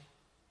dislike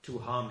to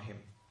harm him.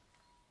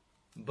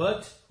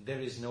 But there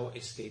is no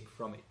escape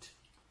from it.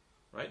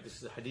 Right? This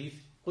is the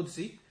hadith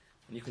Qudsi.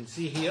 And you can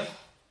see here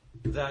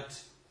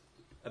that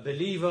a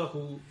believer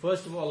who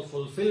first of all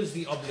fulfills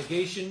the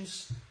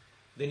obligations,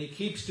 then he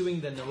keeps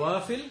doing the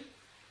nawafil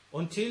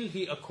until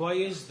he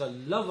acquires the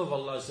love of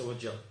Allah Azza wa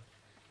Jal.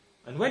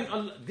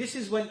 And this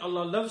is when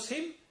Allah loves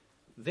him,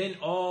 then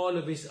all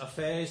of his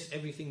affairs,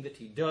 everything that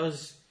he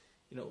does,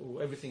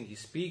 everything he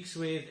speaks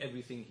with,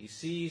 everything he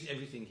sees,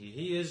 everything he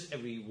hears,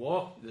 every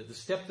walk, the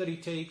step that he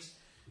takes,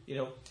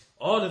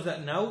 all of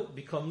that now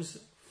becomes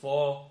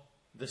for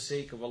the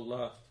sake of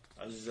Allah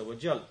Azza wa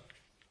Jal.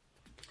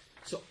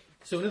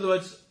 So in other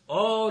words,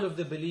 all of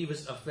the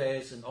believer's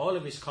affairs and all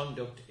of his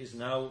conduct is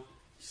now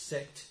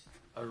set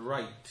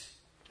aright.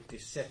 It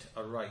is set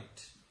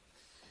aright.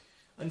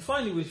 And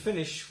finally we'll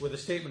finish with a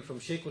statement from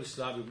Shaykh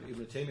al-Islam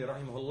Ibn Taymiyyah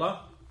rahimahullah.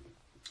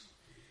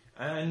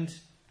 And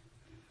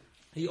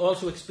he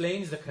also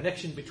explains the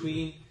connection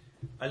between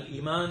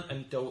al-Iman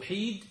and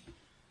Tawheed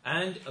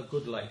and a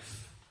good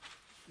life.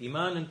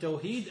 Iman and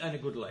Tawheed and a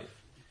good life.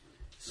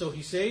 So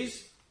he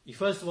says, he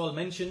first of all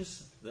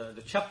mentions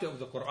the chapter of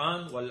the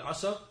Quran,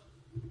 وَالْعَصْرِ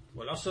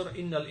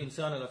إِنَّ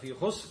الْإِنسَانَ لَفِي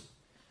خُسْرٍ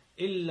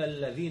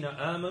إِلَّا الَّذِينَ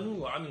آمَنُوا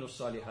وَعَمِلُوا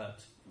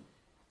الصَّالِحَاتِ.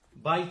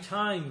 By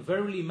time,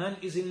 verily man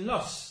is in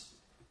loss,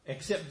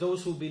 except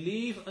those who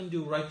believe and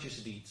do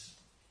righteous deeds.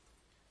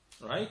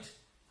 Right?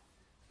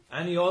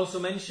 And he also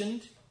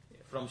mentioned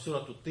from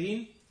Surah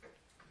At-Tin,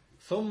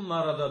 ثُمَّ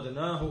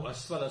رَدَدْنَاهُ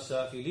أَسْفَلَ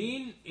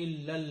سَافِلِينَ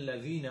إِلَّا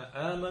الَّذِينَ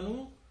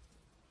آمَنُوا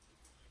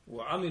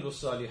وَعَمِلُوا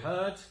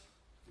الصَّالِحَاتِ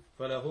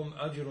فَلَهُمْ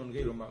أَجْرٌ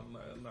غَيْرُ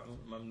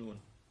مَمْنُونَ.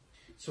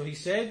 So he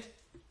said,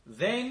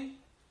 then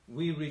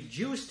we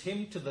reduced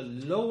him to the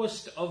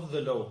lowest of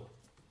the low.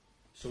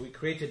 So we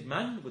created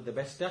man with the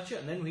best stature,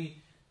 and then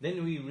we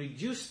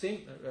reduced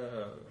him,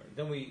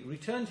 then we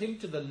returned him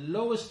to the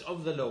lowest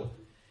of the low,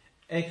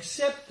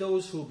 except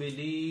those who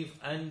believe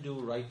and do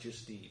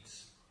righteous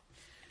deeds.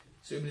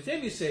 So Ibn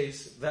Taymiyyah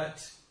says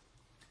that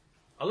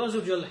Allah Azza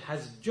wa Jal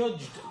has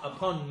judged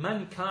upon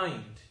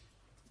mankind,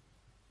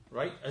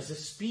 right, as a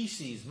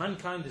species,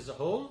 mankind as a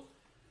whole,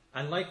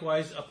 and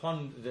likewise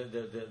upon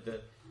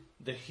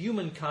the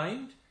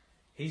humankind.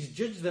 He's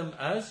judged them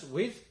as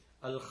with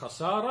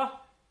al-khasara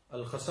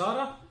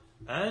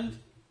and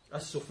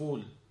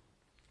as-suful.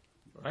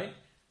 Right?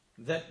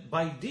 That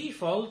by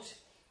default,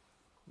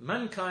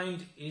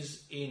 mankind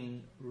is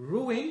in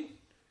ruin,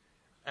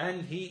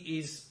 and he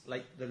is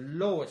like the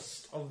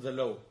lowest of the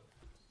low.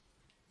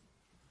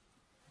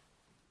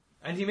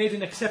 And he made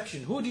an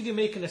exception. Who did he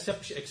make an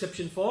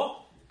exception for?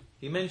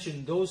 He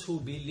mentioned those who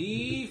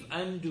believe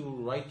and do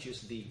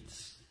righteous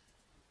deeds.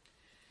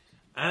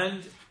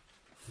 And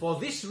for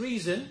this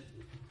reason,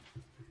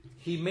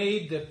 he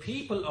made the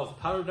people of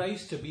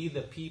paradise to be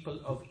the people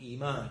of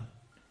Iman.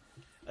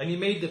 And he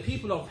made the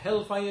people of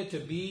hellfire to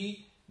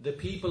be the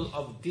people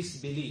of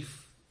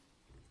disbelief.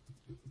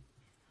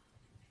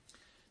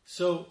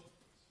 So,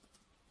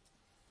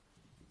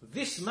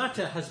 this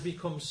matter has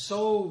become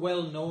so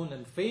well known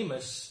and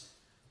famous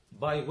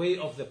by way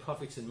of the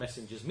prophets and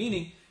messengers.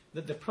 Meaning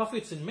that the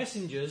prophets and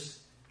messengers,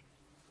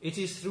 it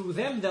is through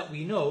them that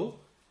we know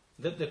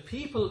that the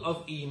people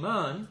of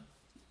Iman,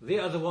 they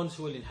are the ones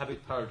who will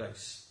inhabit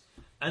paradise.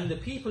 And the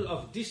people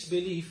of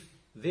disbelief,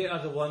 they are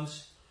the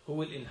ones who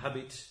will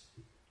inhabit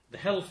the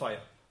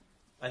hellfire.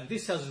 And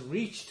this has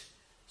reached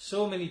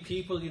so many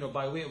people,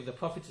 by way of the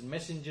prophets and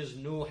messengers,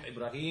 Nuh,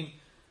 Ibrahim,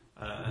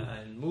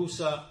 and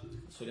Musa,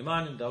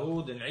 Sulaiman and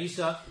Dawood and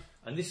Isa.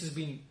 And this has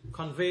been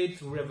conveyed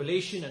through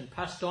revelation and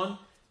passed on.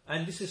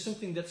 And this is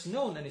something that's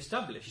known and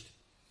established.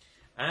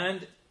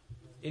 And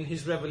in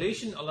his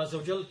revelation, Allah Azza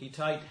wa Jal, He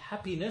tied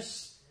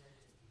happiness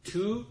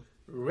to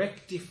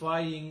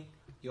rectifying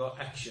your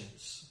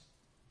actions.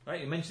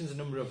 Right? He mentions a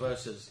number of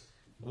verses.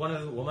 One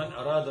of them, وَمَنْ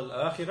أَرَادَ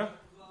الْآخِرَةِ,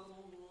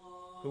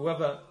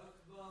 whoever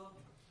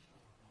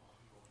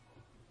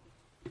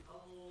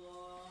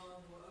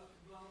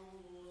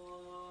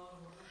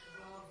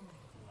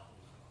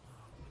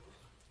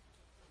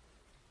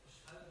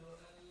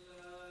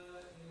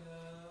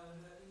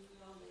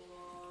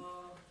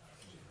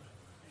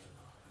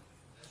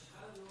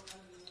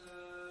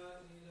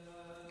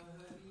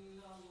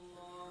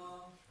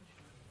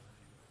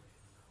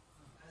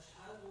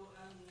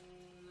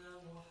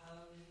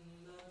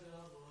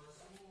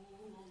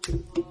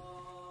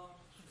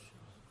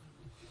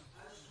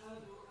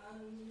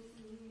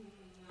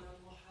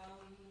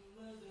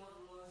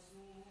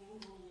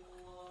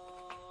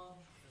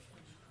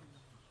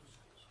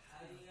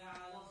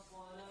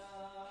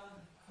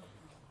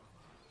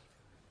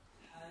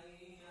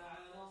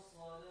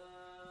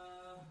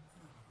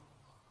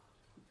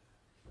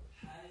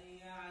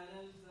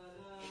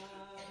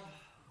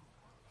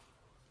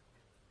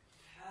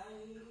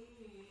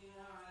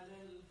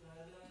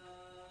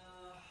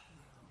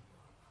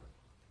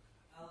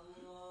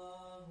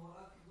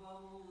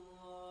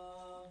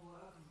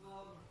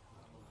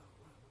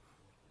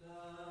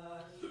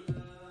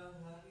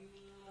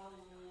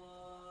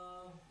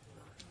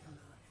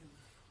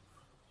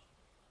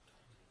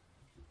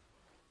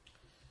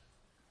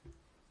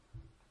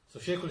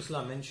Shaykh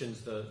al-Islam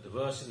mentions the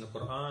verse in the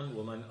Quran,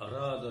 وَمَنْ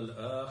أَرَادَ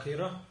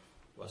الْآخِرَةِ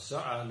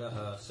وَسَعَى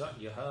لَهَا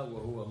سَعْيَهَا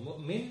وَهُوَ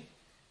مُؤْمِنٌ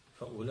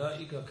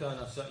فَأُولَٰئِكَ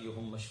كَانَ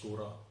سَعْيُهُمْ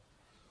مَشْكُورًا.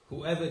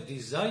 Whoever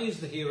desires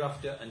the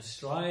hereafter and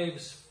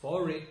strives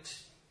for it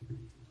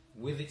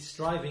with its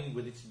striving,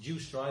 with its due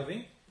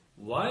striving,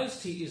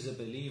 whilst he is a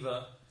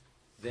believer,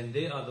 then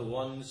they are the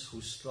ones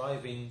whose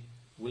striving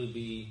will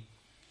be,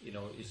 is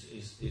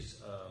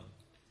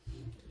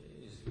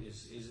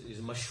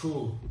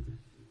mashkur.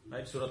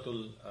 Right? Surah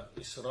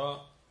Al-Isra,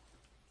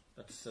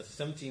 that's the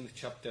 17th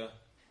chapter,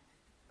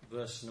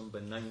 verse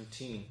number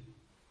 19.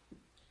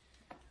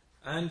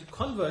 And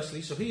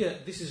conversely, so here,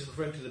 this is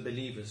referring to the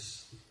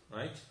believers,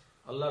 right?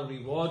 Allah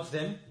rewards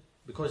them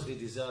because they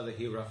desire the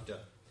hereafter.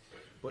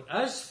 But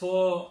as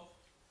for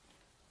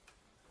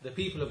the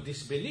people of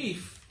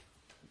disbelief,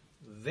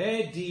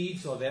 their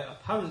deeds or their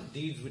apparent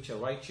deeds which are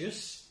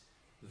righteous,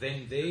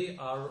 then they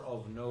are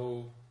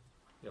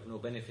they have no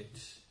benefit.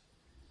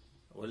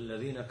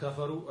 وَالَّذِينَ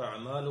كَفَرُوا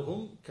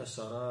أَعْمَالُهُمْ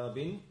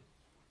كَسَرَابٍ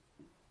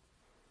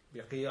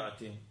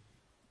بِقِيعَةٍ.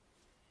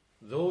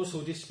 Those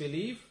who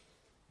disbelieve,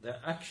 their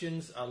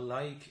actions are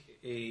like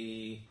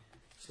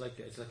it's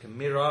like a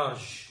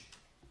mirage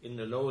in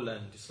the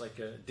lowland. It's like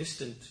a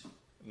distant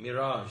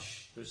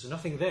mirage. There's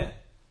nothing there.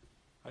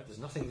 Right? There's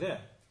nothing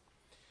there.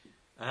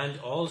 And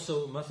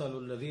also, مَثَلُ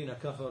الَّذِينَ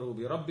كَفَرُوا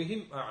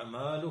بِرَبِّهِمْ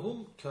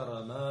أَعْمَالُهُمْ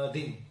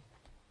كَرَمَادٍ.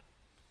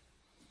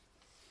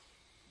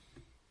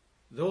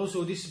 Those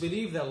who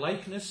disbelieve, their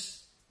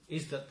likeness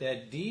is that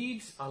their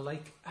deeds are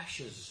like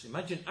ashes.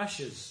 Imagine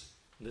ashes.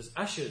 There's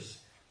ashes.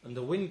 And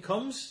the wind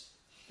comes,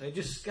 and it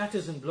just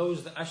scatters and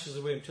blows the ashes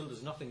away until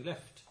there's nothing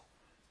left.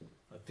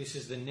 But this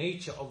is the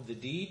nature of the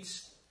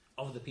deeds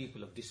of the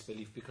people of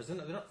disbelief, because they're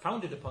not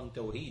founded upon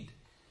tawheed,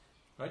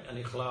 right?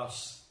 And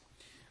ikhlas.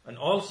 And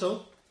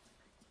also,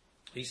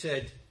 he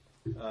said,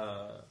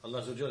 Allah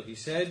Azza wa Jal, he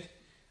said,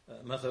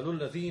 مثل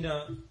الذين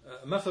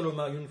مثل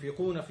ما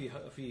ينفقون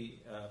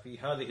في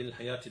هذه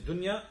الحياة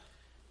الدنيا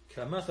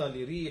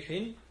كمثل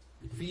ريح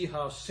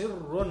فيها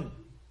سر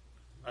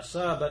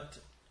أصابت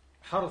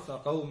حرث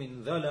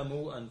قوم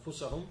ظلموا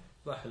أنفسهم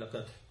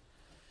فأهلكته.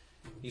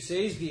 He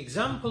says the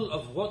example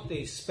of what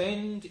they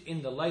spend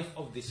in the life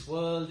of this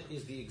world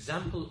is the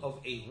example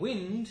of a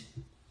wind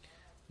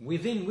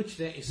within which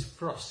there is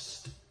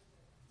frost,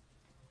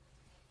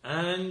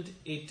 and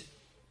it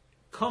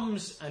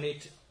comes and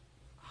it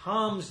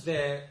harms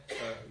their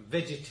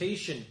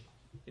vegetation,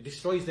 it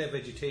destroys their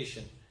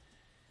vegetation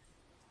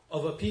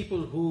of a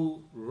people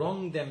who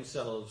wronged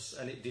themselves,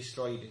 and it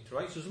destroyed it,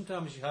 right? So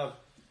sometimes you have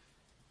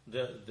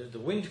the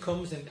wind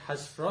comes and it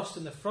has frost,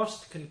 and the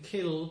frost can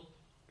kill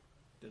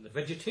the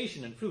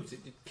vegetation and fruits.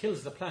 It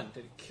kills the plant,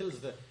 it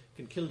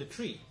can kill the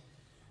tree,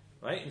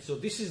 right? And so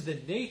this is the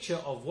nature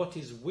of what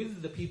is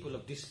with the people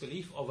of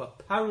disbelief, of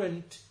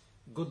apparent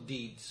good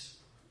deeds.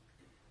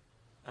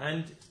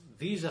 And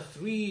these are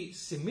three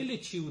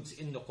similitudes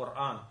in the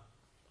Quran.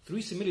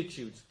 Three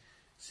similitudes.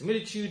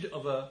 Similitude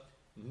of a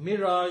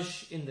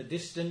mirage in the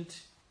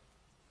distant.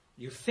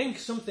 You think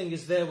something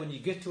is there, when you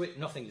get to it,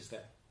 nothing is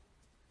there.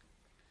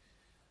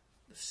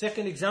 The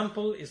second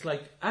example is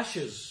like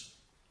ashes,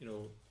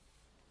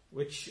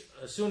 which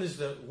as soon as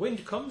the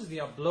wind comes, they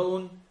are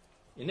blown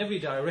in every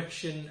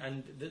direction,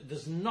 and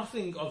there's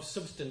nothing of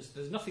substance,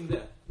 there's nothing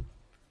there.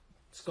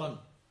 It's gone.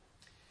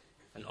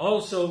 And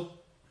also,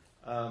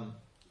 the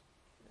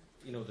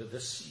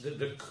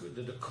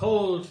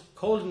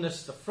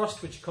coldness, the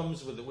frost which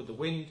comes with the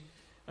wind,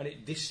 and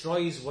it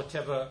destroys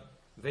whatever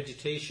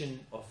vegetation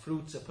or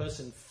fruits a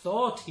person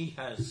thought he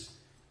has.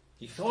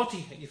 He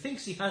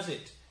thinks he has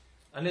it,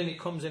 and then it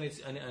comes and it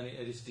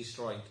is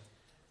destroyed.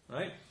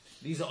 Right?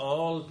 These are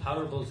all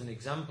parables and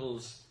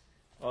examples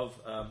of,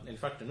 in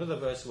fact, another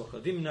verse,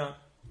 وَقَدِمْنَا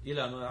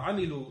إِلَى مَا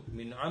عَمِلُوا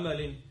مِنْ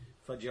عَمَلٍ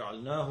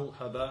فَجَعَلْنَاهُ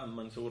هَبَاءً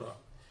مَنْثُورًا.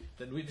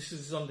 That this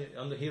is on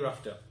the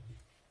hereafter.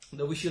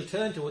 That we shall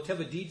turn to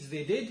whatever deeds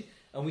they did,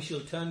 and we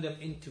shall turn them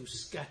into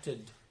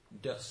scattered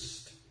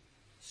dust.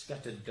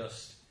 Scattered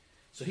dust.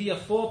 So here are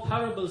 4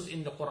 parables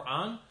in the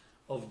Quran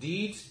of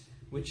deeds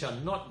which are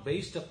not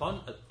based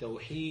upon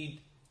at-tawheed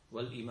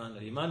wal-iman.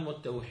 Al-iman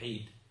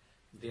wal-tawheed.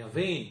 They are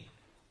vain.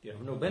 They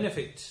have no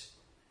benefit.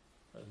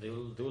 There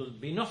will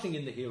be nothing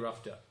in the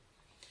hereafter.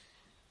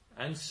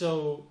 And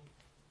so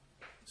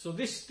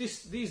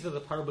these are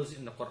the parables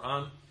in the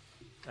Quran.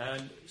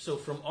 And so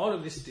from all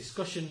of this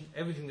discussion,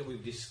 everything that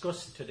we've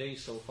discussed today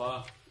so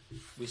far,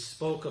 we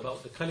spoke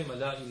about the kalima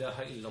la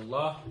ilaha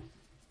illallah,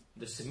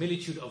 the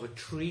similitude of a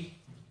tree,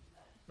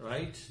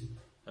 right?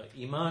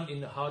 Iman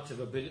in the heart of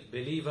a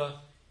believer,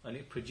 and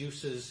it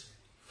produces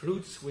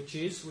fruits, which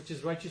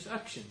is righteous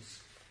actions.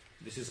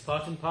 This is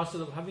part and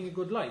parcel of having a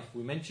good life.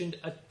 We mentioned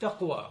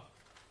at-taqwa.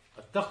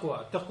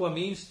 At-taqwa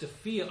means to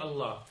fear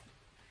Allah,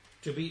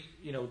 to be,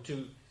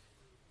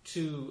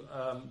 to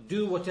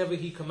do whatever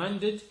He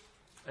commanded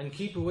and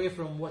keep away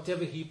from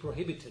whatever He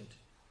prohibited.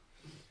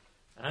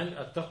 And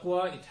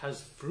at-taqwa, it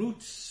has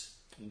fruits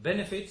and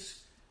benefits.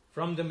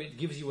 From them it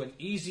gives you an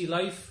easy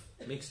life,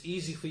 makes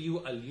easy for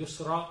you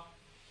al-yusra.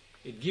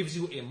 It gives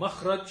you a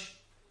makhraj,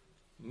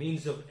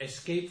 means of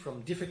escape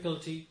from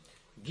difficulty,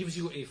 gives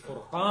you a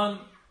furqan,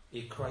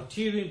 a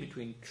criterion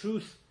between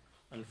truth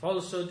and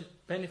falsehood,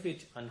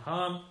 benefit and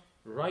harm,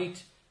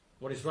 right,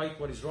 what is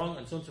wrong,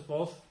 and so on and so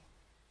forth.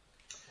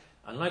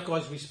 And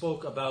likewise we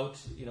spoke about,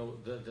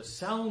 the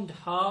sound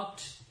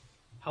heart,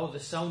 how the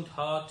sound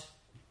heart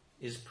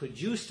is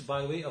produced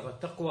by way of a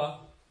taqwa,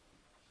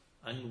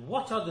 and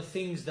what are the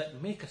things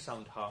that make a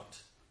sound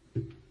heart,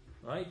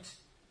 right?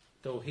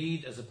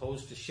 Tawheed as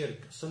opposed to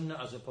shirk, sunnah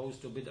as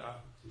opposed to bid'ah,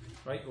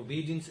 right?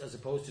 Obedience as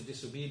opposed to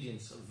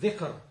disobedience,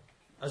 dhikr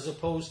as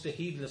opposed to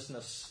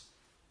heedlessness,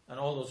 and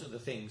all those other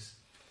things.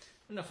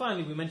 And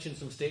finally we mentioned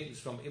some statements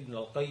from Ibn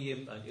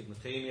al-Qayyim and Ibn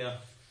Taymiyyah,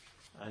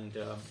 and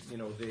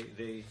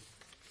they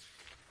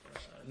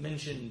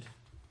mentioned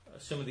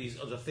some of these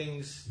other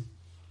things,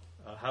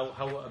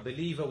 how a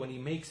believer, when he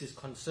makes his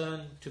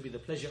concern to be the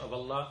pleasure of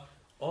Allah,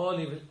 all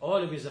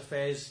of his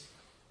affairs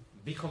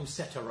become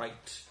set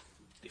aright,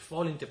 they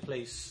fall into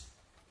place.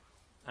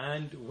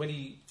 And when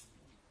he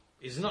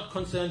is not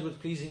concerned with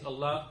pleasing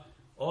Allah,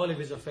 all of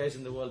his affairs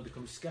in the world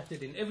become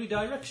scattered in every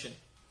direction,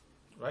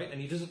 right? And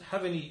he doesn't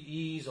have any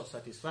ease or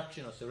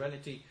satisfaction or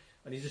serenity,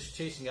 and he's just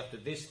chasing after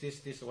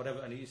this or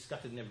whatever, and he's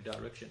scattered in every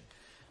direction.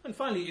 And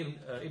finally,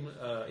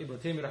 Ibn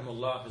Taymiyyah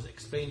rahimahullah has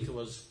explained to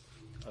us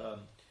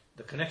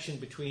the connection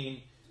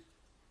between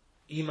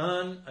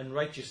Iman and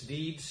righteous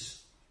deeds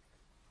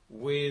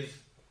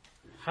with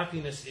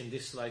happiness in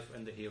this life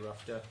and the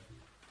hereafter,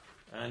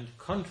 and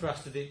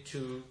contrasted it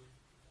to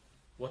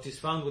what is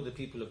found with the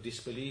people of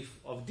disbelief,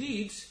 of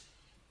deeds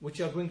which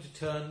are going to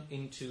turn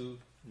into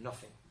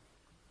nothing,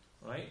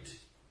 right?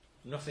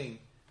 Nothing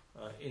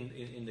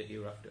in the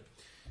hereafter.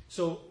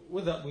 So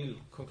with that we'll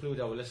conclude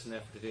our lesson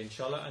there for today,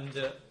 inshallah. And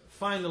the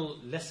final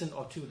lesson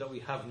or two that we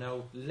have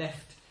now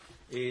left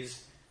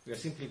is we are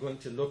simply going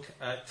to look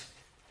at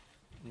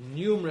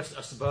numerous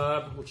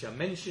asbab which are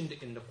mentioned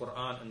in the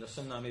Quran and the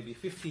Sunnah, maybe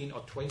 15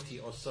 or 20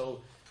 or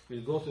so.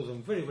 We'll go through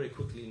them very, very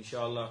quickly,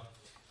 inshallah,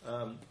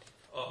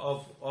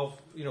 of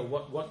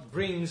what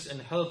brings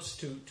and helps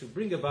to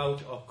bring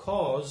about or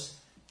cause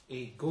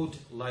a good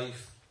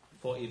life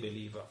for a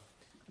believer.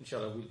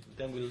 Inshallah,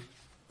 we'll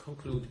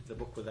conclude the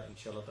book with that,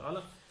 inshallah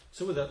ta'ala.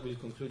 So with that, we'll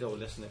conclude our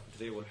lesson for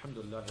today.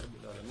 Walhamdulillah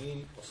rabbil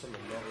alameen, wa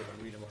sallallahu ala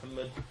nabiyyina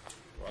Muhammad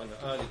wa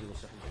ala alihi wa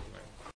sahbihi ajma'in.